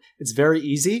straightforward. It's very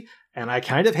easy. And I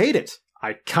kind of hate it.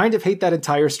 I kind of hate that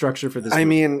entire structure for this movie. I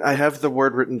mean, I have the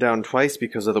word written down twice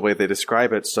because of the way they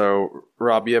describe it. So,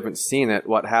 Rob, you haven't seen it.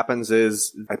 What happens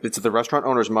is, it's the restaurant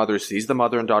owner's mother sees the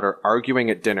mother and daughter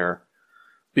arguing at dinner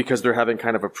because they're having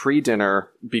kind of a pre-dinner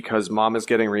because mom is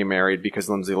getting remarried because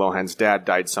Lindsay Lohan's dad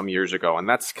died some years ago. And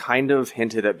that's kind of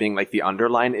hinted at being like the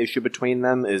underlying issue between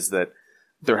them, is that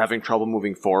they're having trouble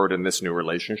moving forward in this new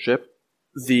relationship.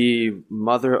 The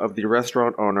mother of the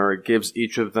restaurant owner gives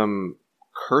each of them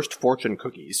cursed fortune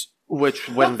cookies, which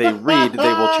when they read,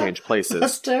 they will change places.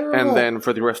 That's terrible. And then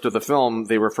for the rest of the film,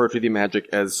 they refer to the magic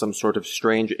as some sort of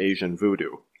strange Asian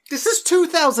voodoo. This is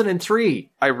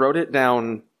 2003. I wrote it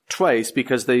down twice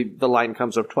because the line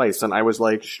comes up twice, and I was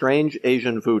like, strange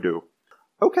Asian voodoo.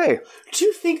 Okay. Do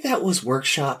you think that was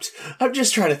workshopped? I'm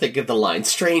just trying to think of the line,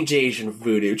 strange Asian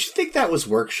voodoo. Do you think that was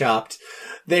workshopped?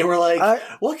 They were like,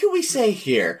 what can we say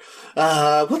here?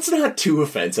 What's not too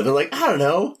offensive? They're like, I don't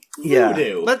know.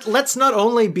 Voodoo. Let's not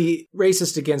only be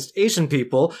racist against Asian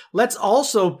people, let's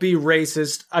also be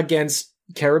racist against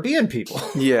Caribbean people.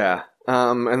 Yeah.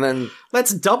 And then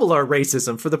Let's double our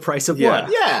racism for the price of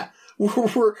one. Yeah.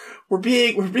 We're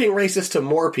being racist to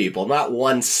more people, not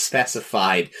one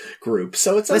specified group.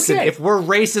 So it's okay. Listen, if we're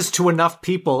racist to enough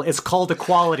people, it's called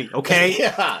equality, okay?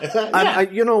 Yeah.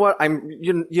 you know what?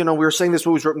 You know, we were saying this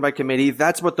was written by committee.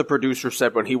 That's what the producer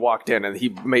said when he walked in, and he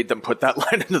made them put that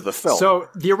line into the film. So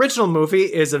the original movie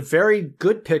is a very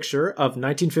good picture of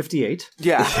 1958.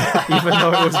 Yeah. Even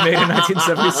though it was made in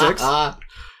 1976.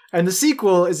 And the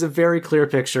sequel is a very clear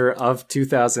picture of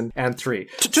 2003.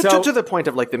 To the point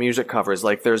of like the music covers,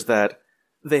 like there's that,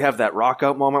 they have that rock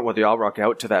out moment where they all rock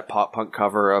out to that pop punk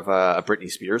cover of a Britney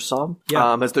Spears song.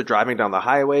 Yeah. As they're driving down the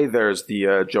highway, there's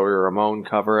the Joey Ramone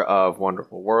cover of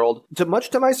Wonderful World.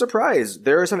 Much to my surprise,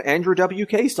 there is an Andrew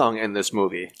WK song in this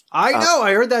movie. I know,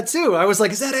 I heard that too. I was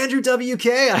like, is that Andrew WK?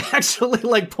 I actually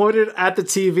like pointed at the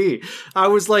TV. I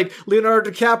was like, Leonardo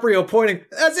DiCaprio pointing,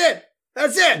 that's it!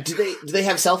 That's it! Do they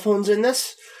have cell phones in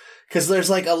this? Because there's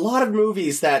like a lot of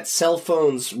movies that cell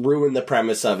phones ruin the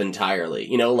premise of entirely.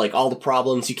 You know, like all the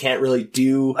problems you can't really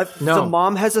do. No. The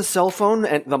mom has a cell phone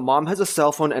and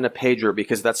a pager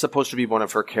because that's supposed to be one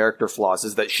of her character flaws,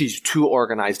 is that she's too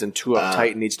organized and too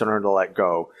uptight and needs to learn to let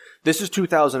go. This is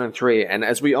 2003, and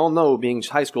as we all know, being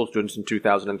high school students in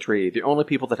 2003, the only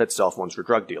people that had cell phones were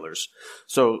drug dealers.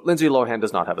 So Lindsay Lohan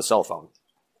does not have a cell phone.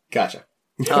 Gotcha.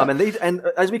 And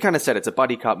as we kind of said, it's a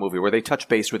buddy cop movie where they touch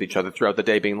base with each other throughout the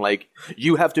day, being like,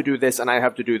 you have to do this and I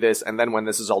have to do this, and then when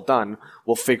this is all done,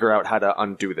 we'll figure out how to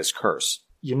undo this curse.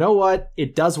 You know what?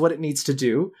 It does what it needs to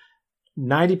do.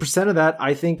 90% of that,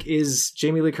 I think, is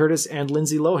Jamie Lee Curtis and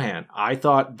Lindsay Lohan. I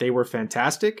thought they were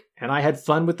fantastic, and I had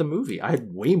fun with the movie. I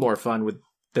had way more fun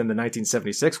than the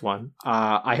 1976 one.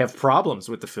 I have problems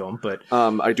with the film, but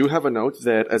I do have a note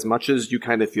that as much as you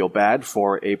kind of feel bad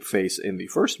for Ape Face in the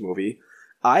first movie,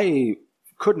 I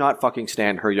could not fucking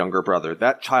stand her younger brother.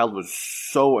 That child was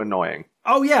so annoying.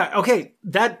 Oh yeah, okay,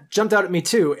 that jumped out at me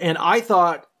too, and I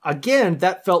thought, again,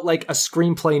 that felt like a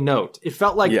screenplay note. It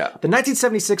felt like the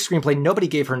 1976 screenplay, nobody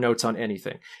gave her notes on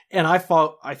anything. And I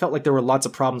felt like there were lots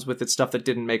of problems with it, stuff that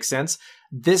didn't make sense.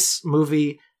 This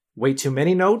movie, way too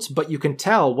many notes, but you can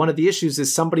tell one of the issues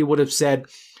is somebody would have said,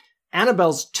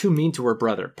 Annabelle's too mean to her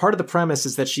brother. Part of the premise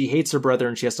is that she hates her brother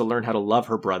and she has to learn how to love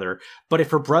her brother. But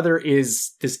if her brother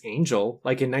is this angel,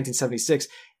 like in 1976,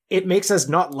 it makes us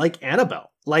not like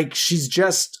Annabelle. Like, she's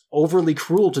just overly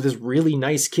cruel to this really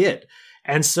nice kid.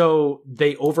 And so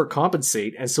they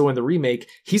overcompensate. And so in the remake,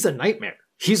 he's a nightmare.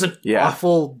 He's an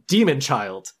awful demon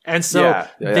child. And so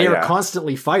they are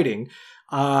constantly fighting.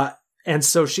 And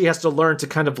so she has to learn to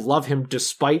kind of love him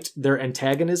despite their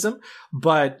antagonism.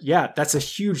 But yeah, that's a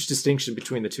huge distinction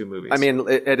between the two movies. I mean,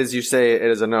 as you say, it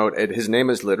is a note. His name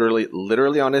is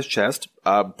literally on his chest.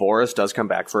 Boris does come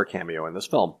back for a cameo in this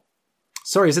film.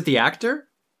 Sorry, is it the actor?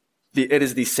 It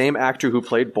is the same actor who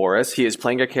played Boris. He is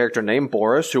playing a character named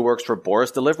Boris who works for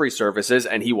Boris Delivery Services,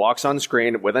 and he walks on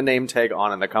screen with a name tag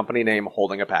on and the company name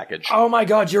holding a package. Oh my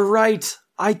god, you're right.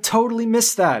 I totally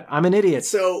missed that. I'm an idiot.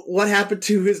 So what happened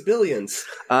to his billions?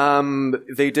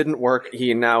 They didn't work.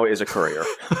 He now is a courier.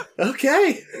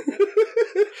 Okay.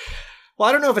 Well,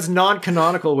 I don't know if it's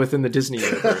non-canonical within the Disney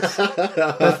universe.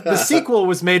 The sequel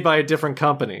was made by a different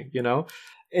company, you know?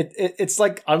 It's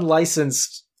like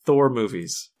unlicensed Thor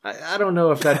movies. I don't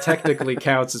know if that technically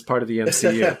counts as part of the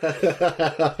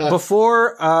MCU.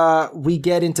 Before we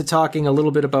get into talking a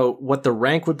little bit about what the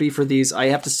rank would be for these, I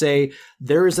have to say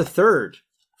there is a third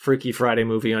Freaky Friday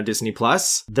movie on Disney+.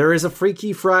 There is a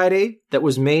Freaky Friday that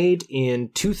was made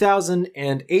in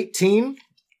 2018,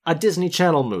 a Disney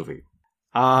Channel movie.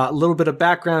 A little bit of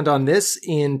background on this.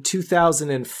 In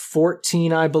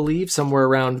 2014, I believe, somewhere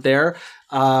around there,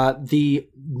 the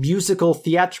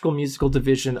theatrical musical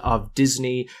division of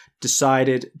Disney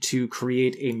decided to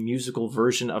create a musical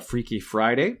version of Freaky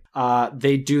Friday.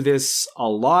 They do this a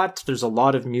lot. There's a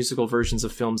lot of musical versions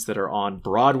of films that are on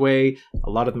Broadway. A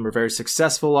lot of them are very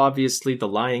successful, obviously. The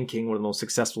Lion King, one of the most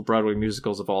successful Broadway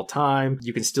musicals of all time.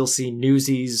 You can still see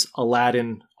Newsies,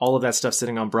 Aladdin, all of that stuff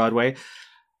sitting on Broadway.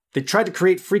 They tried to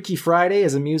create Freaky Friday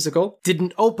as a musical.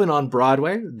 Didn't open on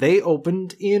Broadway. They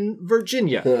opened in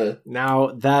Virginia.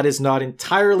 Now, that is not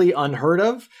entirely unheard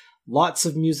of. Lots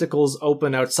of musicals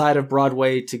open outside of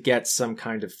Broadway to get some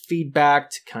kind of feedback,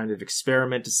 to kind of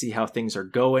experiment, to see how things are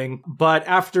going. But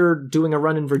after doing a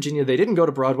run in Virginia, they didn't go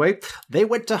to Broadway. They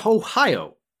went to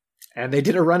Ohio. And they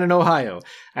did a run in Ohio.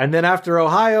 And then after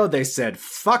Ohio, they said,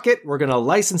 fuck it, we're going to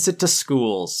license it to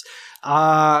schools.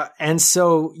 And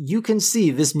so you can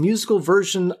see this musical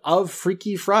version of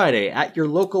Freaky Friday at your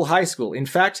local high school. In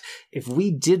fact, if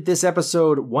we did this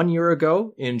episode 1 year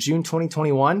ago in June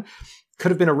 2021, could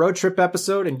have been a road trip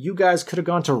episode, and you guys could have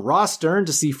gone to Ross Stern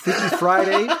to see Freaky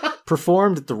Friday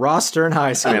performed at the Ross Stern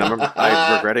High School. I mean,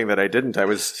 I'm regretting that I didn't. I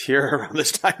was here around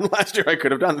this time last year. I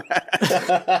could have done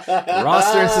that. Ross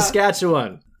Stern,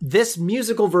 Saskatchewan. This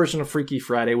musical version of Freaky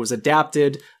Friday was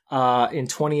adapted in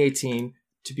 2018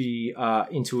 to be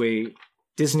into a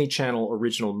Disney Channel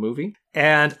original movie,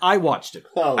 and I watched it.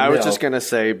 I was just going to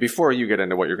say, before you get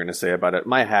into what you're going to say about it,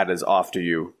 my hat is off to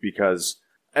you, because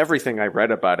everything I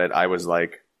read about it, I was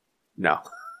like, no.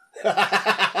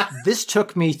 This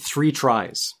took me 3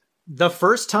 tries. The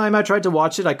first time I tried to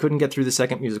watch it, I couldn't get through the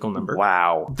second musical number.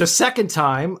 Wow. The second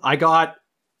time, I got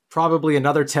probably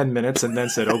another 10 minutes and then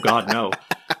said, oh God, no.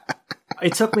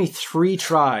 It took me 3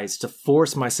 tries to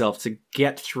force myself to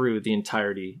get through the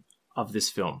entirety of this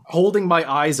film, holding my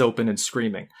eyes open and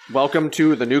screaming. Welcome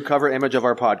to the new cover image of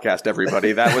our podcast,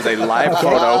 everybody. That was a live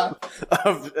photo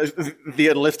of the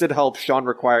enlisted help Sean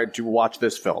required to watch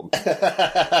this film.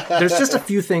 There's just a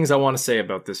few things I want to say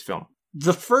about this film.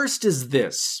 The first is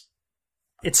this.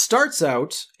 It starts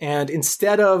out, and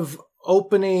instead of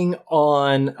opening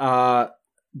on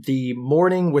the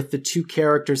morning with the 2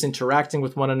 characters interacting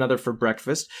with one another for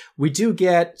breakfast, we do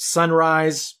get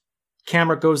sunrise.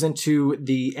 Camera goes into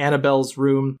the Annabelle's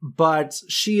room, but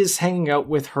she is hanging out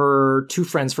with her 2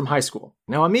 friends from high school.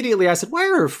 Now, immediately I said, why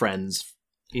are her friends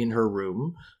in her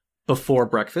room before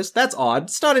breakfast? That's odd.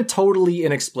 It's not totally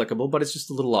inexplicable, but it's just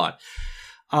a little odd.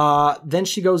 Then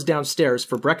she goes downstairs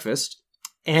for breakfast,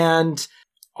 and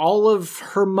all of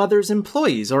her mother's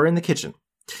employees are in the kitchen.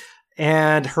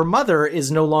 And her mother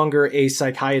is no longer a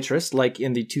psychiatrist like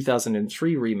in the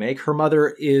 2003 remake. Her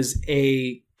mother is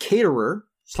a caterer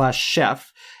 /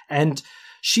 chef, and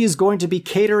she is going to be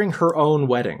catering her own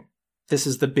wedding. This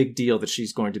is the big deal that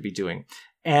she's going to be doing.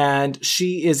 And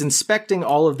she is inspecting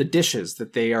all of the dishes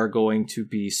that they are going to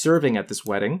be serving at this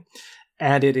wedding.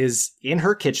 And it is in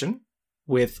her kitchen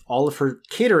with all of her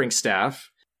catering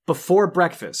staff before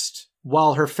breakfast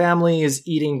while her family is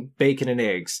eating bacon and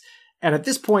eggs. And at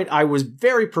this point, I was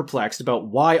very perplexed about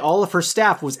why all of her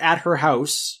staff was at her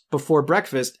house before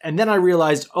breakfast. And then I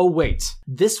realized, oh, wait,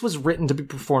 this was written to be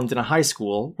performed in a high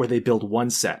school where they build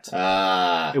one set.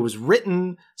 It was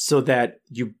written so that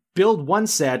you build one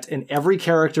set and every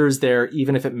character is there,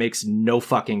 even if it makes no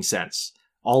fucking sense.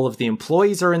 All of the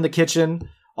employees are in the kitchen.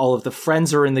 All of the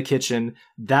friends are in the kitchen.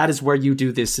 That is where you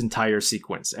do this entire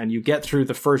sequence. And you get through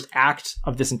the first act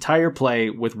of this entire play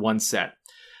with one set.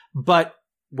 But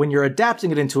when you're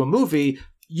adapting it into a movie,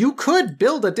 you could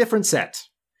build a different set.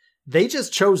 They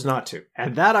just chose not to.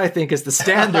 And that, I think, is the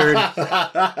standard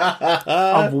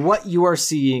of what you are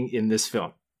seeing in this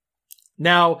film.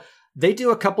 Now, they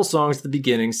do a couple songs at the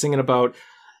beginning singing about,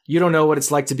 you don't know what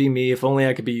it's like to be me, if only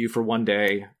I could be you for one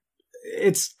day.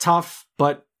 It's tough,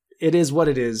 but it is what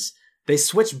it is. They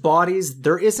switch bodies.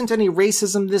 There isn't any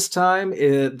racism this time.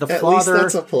 The At father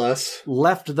least that's a plus.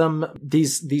 left them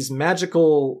these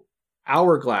magical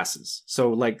hourglasses. So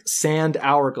like sand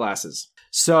hourglasses.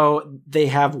 So they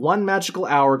have one magical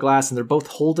hourglass and they're both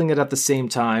holding it at the same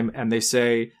time. And they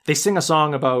sing a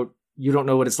song about, you don't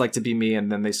know what it's like to be me.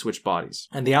 And then they switch bodies.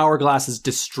 And the hourglass is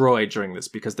destroyed during this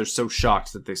because they're so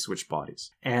shocked that they switch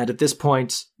bodies. And at this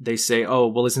point, they say, oh,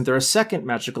 well, isn't there a second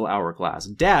magical hourglass?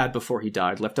 Dad, before he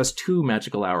died, left us 2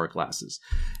 magical hourglasses.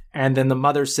 And then the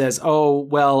mother says, oh,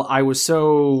 well, I was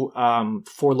so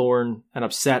forlorn and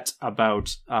upset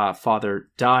about father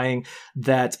dying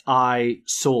that I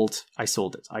sold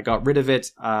it. I got rid of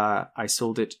it. I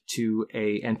sold it to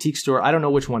a antique store. I don't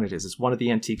know which one it is. It's one of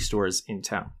the antique stores in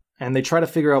town. And they try to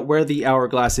figure out where the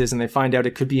hourglass is, and they find out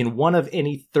it could be in one of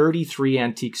any 33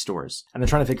 antique stores. And they're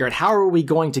trying to figure out, how are we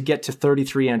going to get to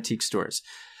 33 antique stores?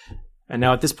 And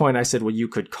now at this point, I said, well, you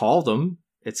could call them.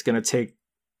 It's going to take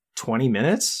 20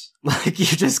 minutes? Like, you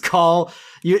just go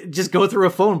through a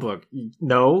phone book.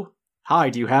 No. Hi,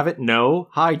 do you have it? No.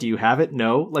 Hi, do you have it?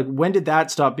 No. Like, when did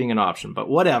that stop being an option? But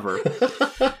whatever.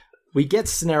 We get a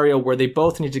scenario where they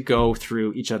both need to go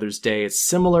through each other's day. It's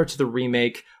similar to the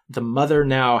remake. The mother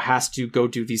now has to go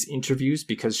do these interviews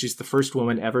because she's the first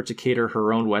woman ever to cater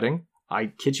her own wedding. I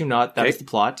kid you not. That is the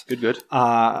plot. Good.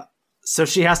 So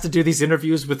she has to do these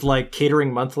interviews with, like,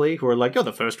 Catering Monthly, who are like, you're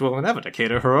the first woman ever to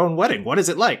cater her own wedding. What is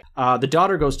it like? The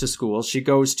daughter goes to school. She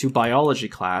goes to biology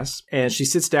class, and she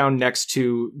sits down next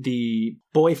to the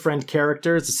boyfriend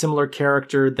character. It's a similar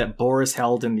character that Boris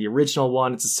held in the original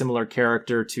one. It's a similar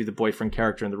character to the boyfriend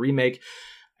character in the remake.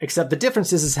 Except the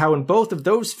difference is how in both of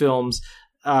those films,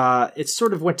 it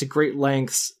sort of went to great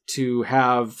lengths to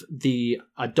have the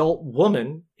adult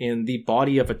woman in the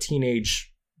body of a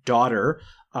teenage daughter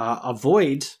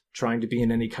avoid trying to be in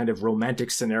any kind of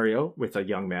romantic scenario with a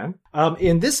young man.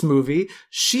 In this movie,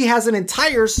 she has an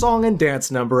entire song and dance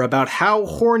number about how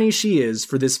horny she is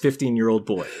for this 15-year-old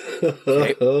boy.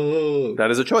 Okay. That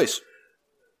is a choice.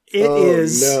 It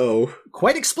is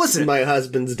quite explicit. My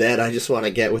husband's dead. I just want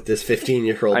to get with this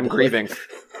 15-year-old I'm boy. grieving.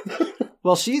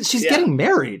 Well, she's getting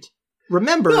married.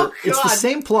 Remember, it's the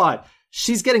same plot.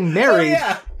 She's getting married. Oh,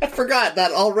 yeah. I forgot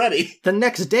that already. The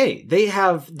next day. They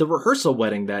have the rehearsal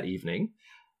wedding that evening,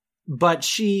 but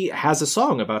she has a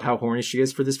song about how horny she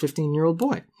is for this 15-year-old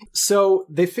boy. So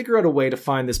they figure out a way to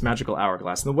find this magical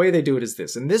hourglass. And the way they do it is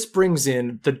this. And this brings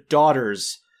in the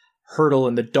daughter's hurdle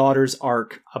and the daughter's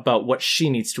arc about what she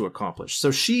needs to accomplish. So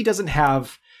she doesn't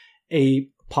have a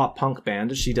pop punk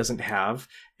band. She doesn't have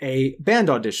a band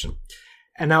audition.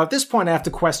 And now at this point, I have to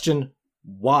question,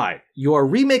 why? You are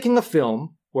remaking a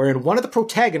film wherein one of the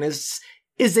protagonists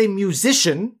is a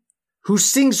musician who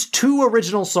sings 2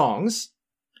 original songs.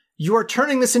 You are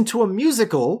turning this into a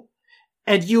musical,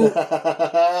 and you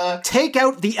take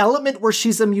out the element where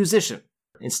she's a musician.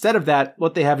 Instead of that,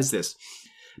 what they have is this.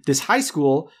 This high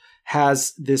school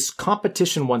has this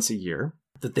competition once a year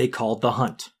that they call The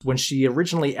Hunt. When she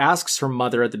originally asks her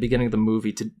mother at the beginning of the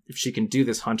movie if she can do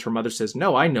this hunt, her mother says,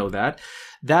 no, I know that.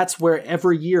 That's where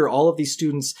every year all of these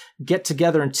students get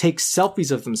together and take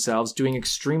selfies of themselves doing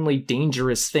extremely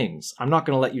dangerous things. I'm not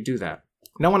going to let you do that.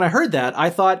 Now, when I heard that, I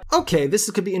thought, okay,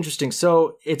 this could be interesting.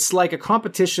 So it's like a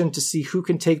competition to see who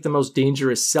can take the most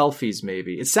dangerous selfies,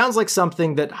 maybe. It sounds like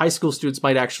something that high school students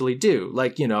might actually do.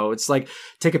 Like, you know, it's like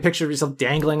take a picture of yourself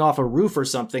dangling off a roof or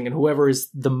something, and whoever is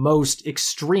the most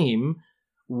extreme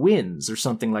wins or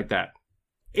something like that.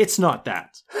 It's not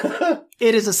that.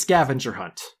 It is a scavenger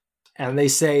hunt. And they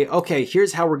say, okay,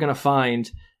 here's how we're going to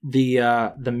find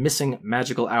the missing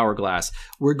magical hourglass.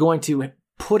 We're going to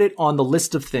put it on the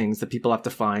list of things that people have to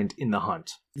find in the hunt.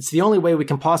 It's the only way we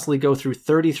can possibly go through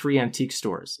 33 antique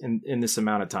stores in this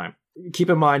amount of time.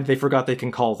 Keep in mind, they forgot they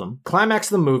can call them.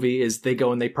 Climax of the movie is they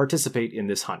go and they participate in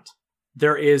this hunt.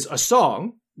 There is a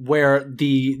song where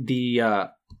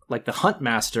the hunt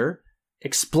master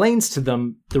explains to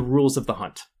them the rules of the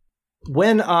hunt.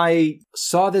 When I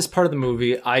saw this part of the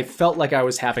movie, I felt like I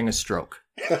was having a stroke.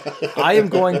 I am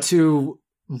going to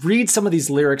read some of these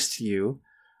lyrics to you,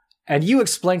 and you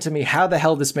explain to me how the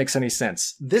hell this makes any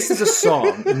sense. This is a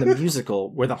song in the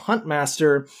musical where the hunt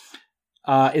master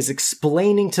is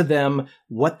explaining to them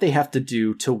what they have to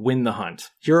do to win the hunt.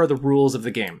 Here are the rules of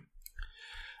the game.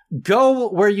 Go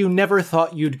where you never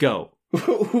thought you'd go.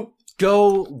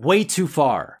 Go way too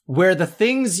far. Where the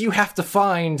things you have to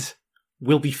find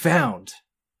will be found.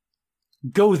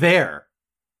 Go there.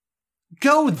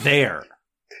 Go there.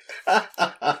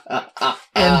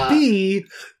 And be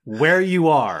where you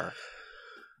are.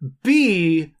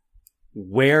 Be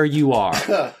where you are.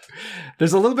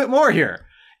 There's a little bit more here.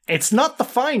 It's not the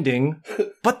finding,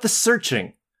 but the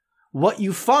searching. What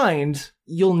you find,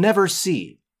 you'll never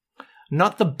see.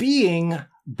 Not the being,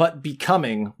 but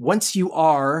becoming. Once you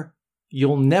are,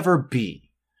 you'll never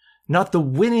be. Not the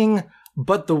winning,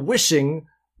 but the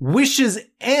wishes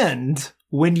end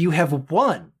when you have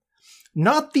won.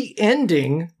 Not the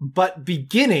ending, but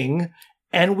beginning,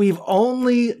 and we've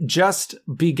only just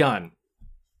begun.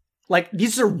 Like,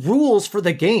 these are rules for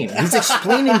the game. He's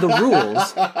explaining the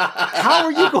rules. How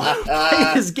are you going to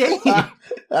play this game?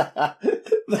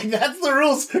 Like, that's the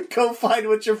rules. Go find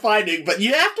what you're finding, but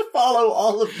you have to follow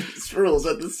all of these rules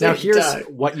at the same time. Now, here's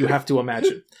what you have to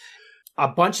imagine. A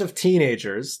bunch of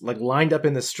teenagers, like, lined up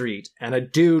in the street, and a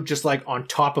dude just, like, on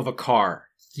top of a car,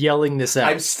 yelling this out.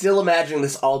 I'm still imagining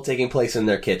this all taking place in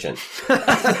their kitchen.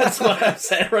 That's what I'm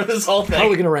saying for this whole thing. How are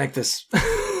we going to rank this?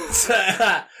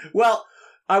 Well,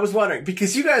 I was wondering,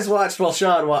 because you guys watched,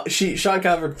 Sean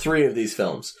covered 3 of these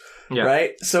films,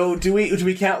 right? So do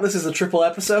we count this as a triple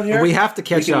episode here? We have to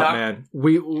catch up, man.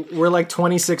 We're like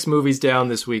 26 movies down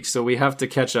this week, so we have to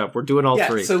catch up. We're doing all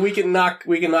 3. So we can knock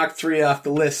 3 off the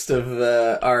list of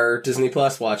our Disney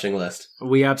Plus watching list.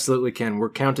 We absolutely can. We're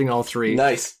counting all 3.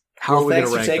 Nice. How are we going to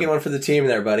rank Thanks for taking them? one for the team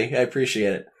there, buddy. I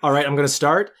appreciate it. All right, I'm going to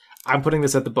start. I'm putting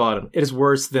this at the bottom. It is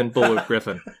worse than Bullwick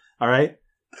Griffin. All right?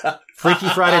 Freaky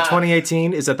Friday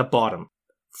 2018 is at the bottom.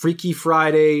 Freaky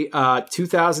Friday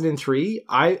 2003,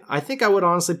 I think I would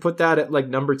honestly put that at like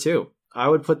number 2. I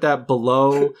would put that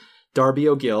below Darby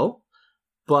O'Gill,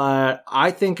 but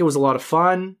I think it was a lot of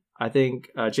fun. I think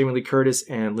Jamie Lee Curtis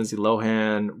and Lindsay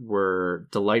Lohan were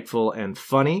delightful and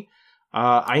funny.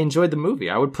 I enjoyed the movie.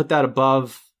 I would put that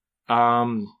above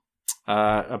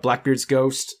Blackbeard's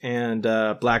Ghost and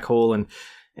Black Hole and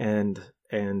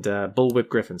Bullwhip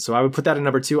Griffin. So I would put that at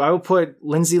number 2. I would put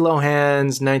Lindsay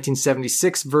Lohan's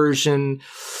 1976 version.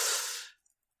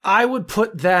 I would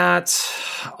put that,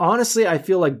 honestly, I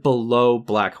feel like below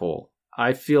Black Hole.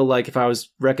 I feel like if I was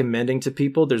recommending to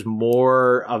people, there's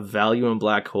more of value in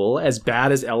Black Hole. As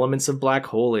bad as elements of Black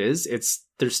Hole is,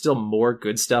 there's still more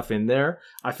good stuff in there.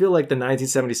 I feel like the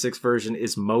 1976 version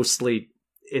is mostly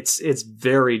it's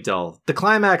very dull. The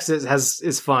climax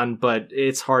is fun, but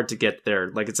it's hard to get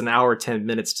there. Like, it's an hour, 10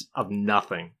 minutes of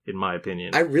nothing, in my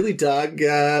opinion. I really dug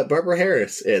Barbara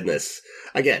Harris in this.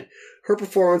 Again, her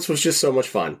performance was just so much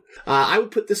fun. I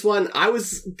would put this one, I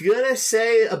was gonna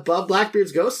say above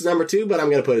Blackbeard's Ghost is number 2, but I'm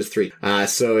gonna put it as 3.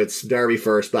 So it's Darby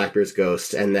first, Blackbeard's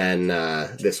Ghost, and then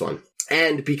this one.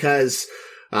 And because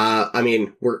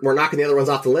we're knocking the other ones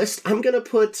off the list, I'm gonna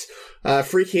put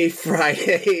Freaky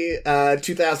Friday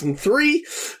 2003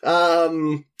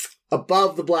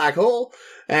 above the Black Hole,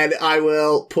 and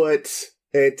I'll put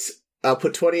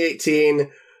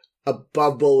 2018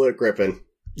 above Bullwhip Griffin.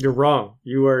 You're wrong.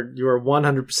 You are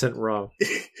 100% wrong.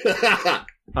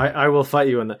 I will fight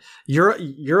you on that.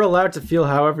 You're allowed to feel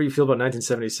however you feel about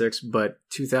 1976, but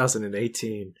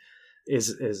 2018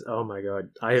 is oh my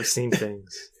god. I have seen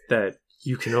things that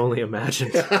you can only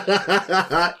imagine.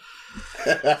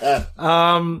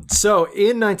 So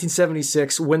in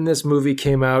 1976, when this movie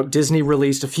came out, Disney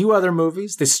released a few other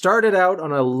movies. They started out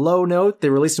on a low note. They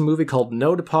released a movie called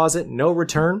No Deposit, No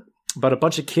Return, about a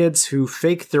bunch of kids who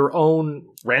fake their own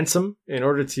ransom in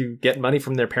order to get money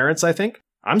from their parents, I think.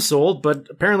 I'm sold, but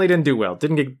apparently didn't do well.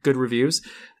 Didn't get good reviews.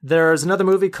 There's another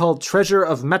movie called Treasure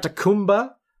of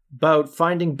Matacumba, about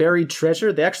finding buried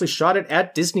treasure. They actually shot it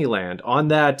at Disneyland, on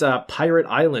that pirate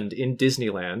island in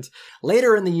Disneyland.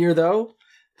 Later in the year, though,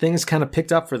 things kind of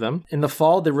picked up for them. In the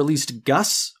fall, they released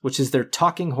Gus, which is their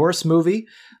talking horse movie.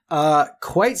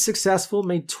 Quite successful,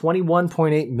 made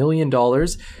 $21.8 million.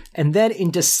 And then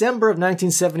in December of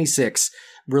 1976,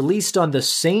 released on the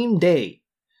same day,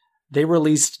 they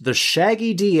released The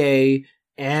Shaggy DA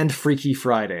and Freaky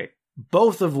Friday.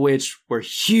 Both of which were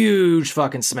huge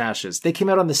fucking smashes. They came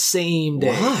out on the same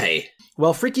day. Why?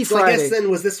 Well, Freaky Friday... I guess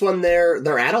then, was this one their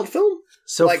adult film?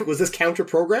 So was this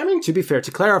counter-programming? To be fair,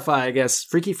 to clarify, I guess,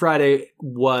 Freaky Friday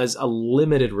was a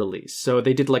limited release. So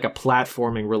they did like a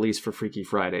platforming release for Freaky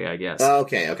Friday, I guess.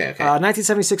 Okay.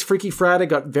 1976 Freaky Friday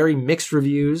got very mixed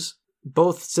reviews.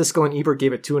 Both Siskel and Ebert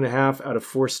gave it 2.5 out of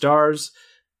 4 stars.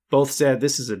 Both said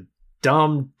this is a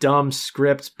dumb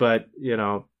script, but,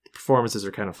 performances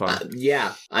are kind of fun.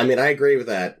 Yeah, I mean, I agree with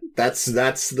that.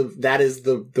 That is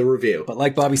the review. But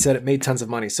like Bobby said, it made tons of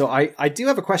money. So I do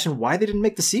have a question: why they didn't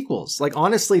make the sequels? Like,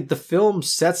 honestly, the film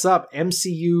sets up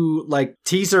MCU like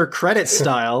teaser credit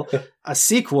style a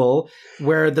sequel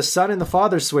where the son and the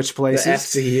father switch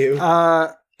places. The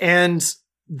FCU. And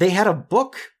they had a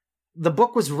book the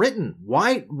book was written.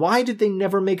 Why did they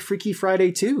never make Freaky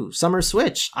Friday 2, Summer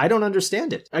Switch? I don't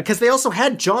understand it. Because they also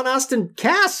had John Austin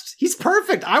cast. He's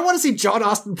perfect. I want to see John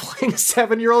Austin playing a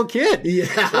 7-year-old kid.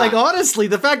 Yeah. Like, honestly,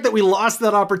 the fact that we lost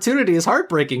that opportunity is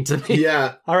heartbreaking to me.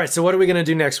 Yeah. All right, so what are we going to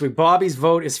do next week? Bobby's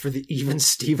vote is for the Even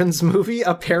Stevens movie,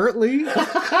 apparently.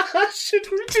 Should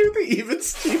we do the Even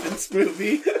Stevens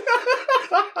movie?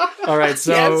 All right,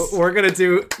 so Yes. we're going to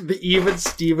do the Even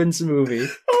Stevens movie.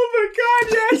 Oh my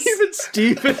god, yes! Even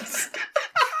Stevens.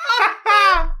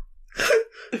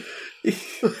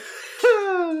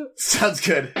 Sounds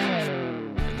good.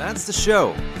 And that's the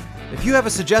show. If you have a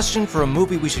suggestion for a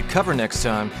movie we should cover next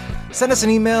time, send us an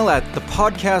email at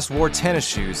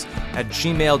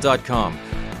thepodcastwartennisshoes@gmail.com.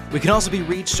 We can also be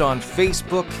reached on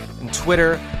Facebook and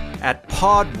Twitter at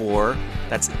PodWar.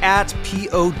 That's at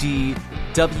PODWORE.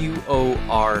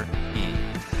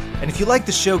 And if you like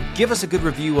the show, give us a good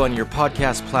review on your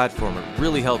podcast platform. It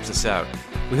really helps us out.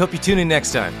 We hope you tune in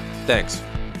next time. Thanks.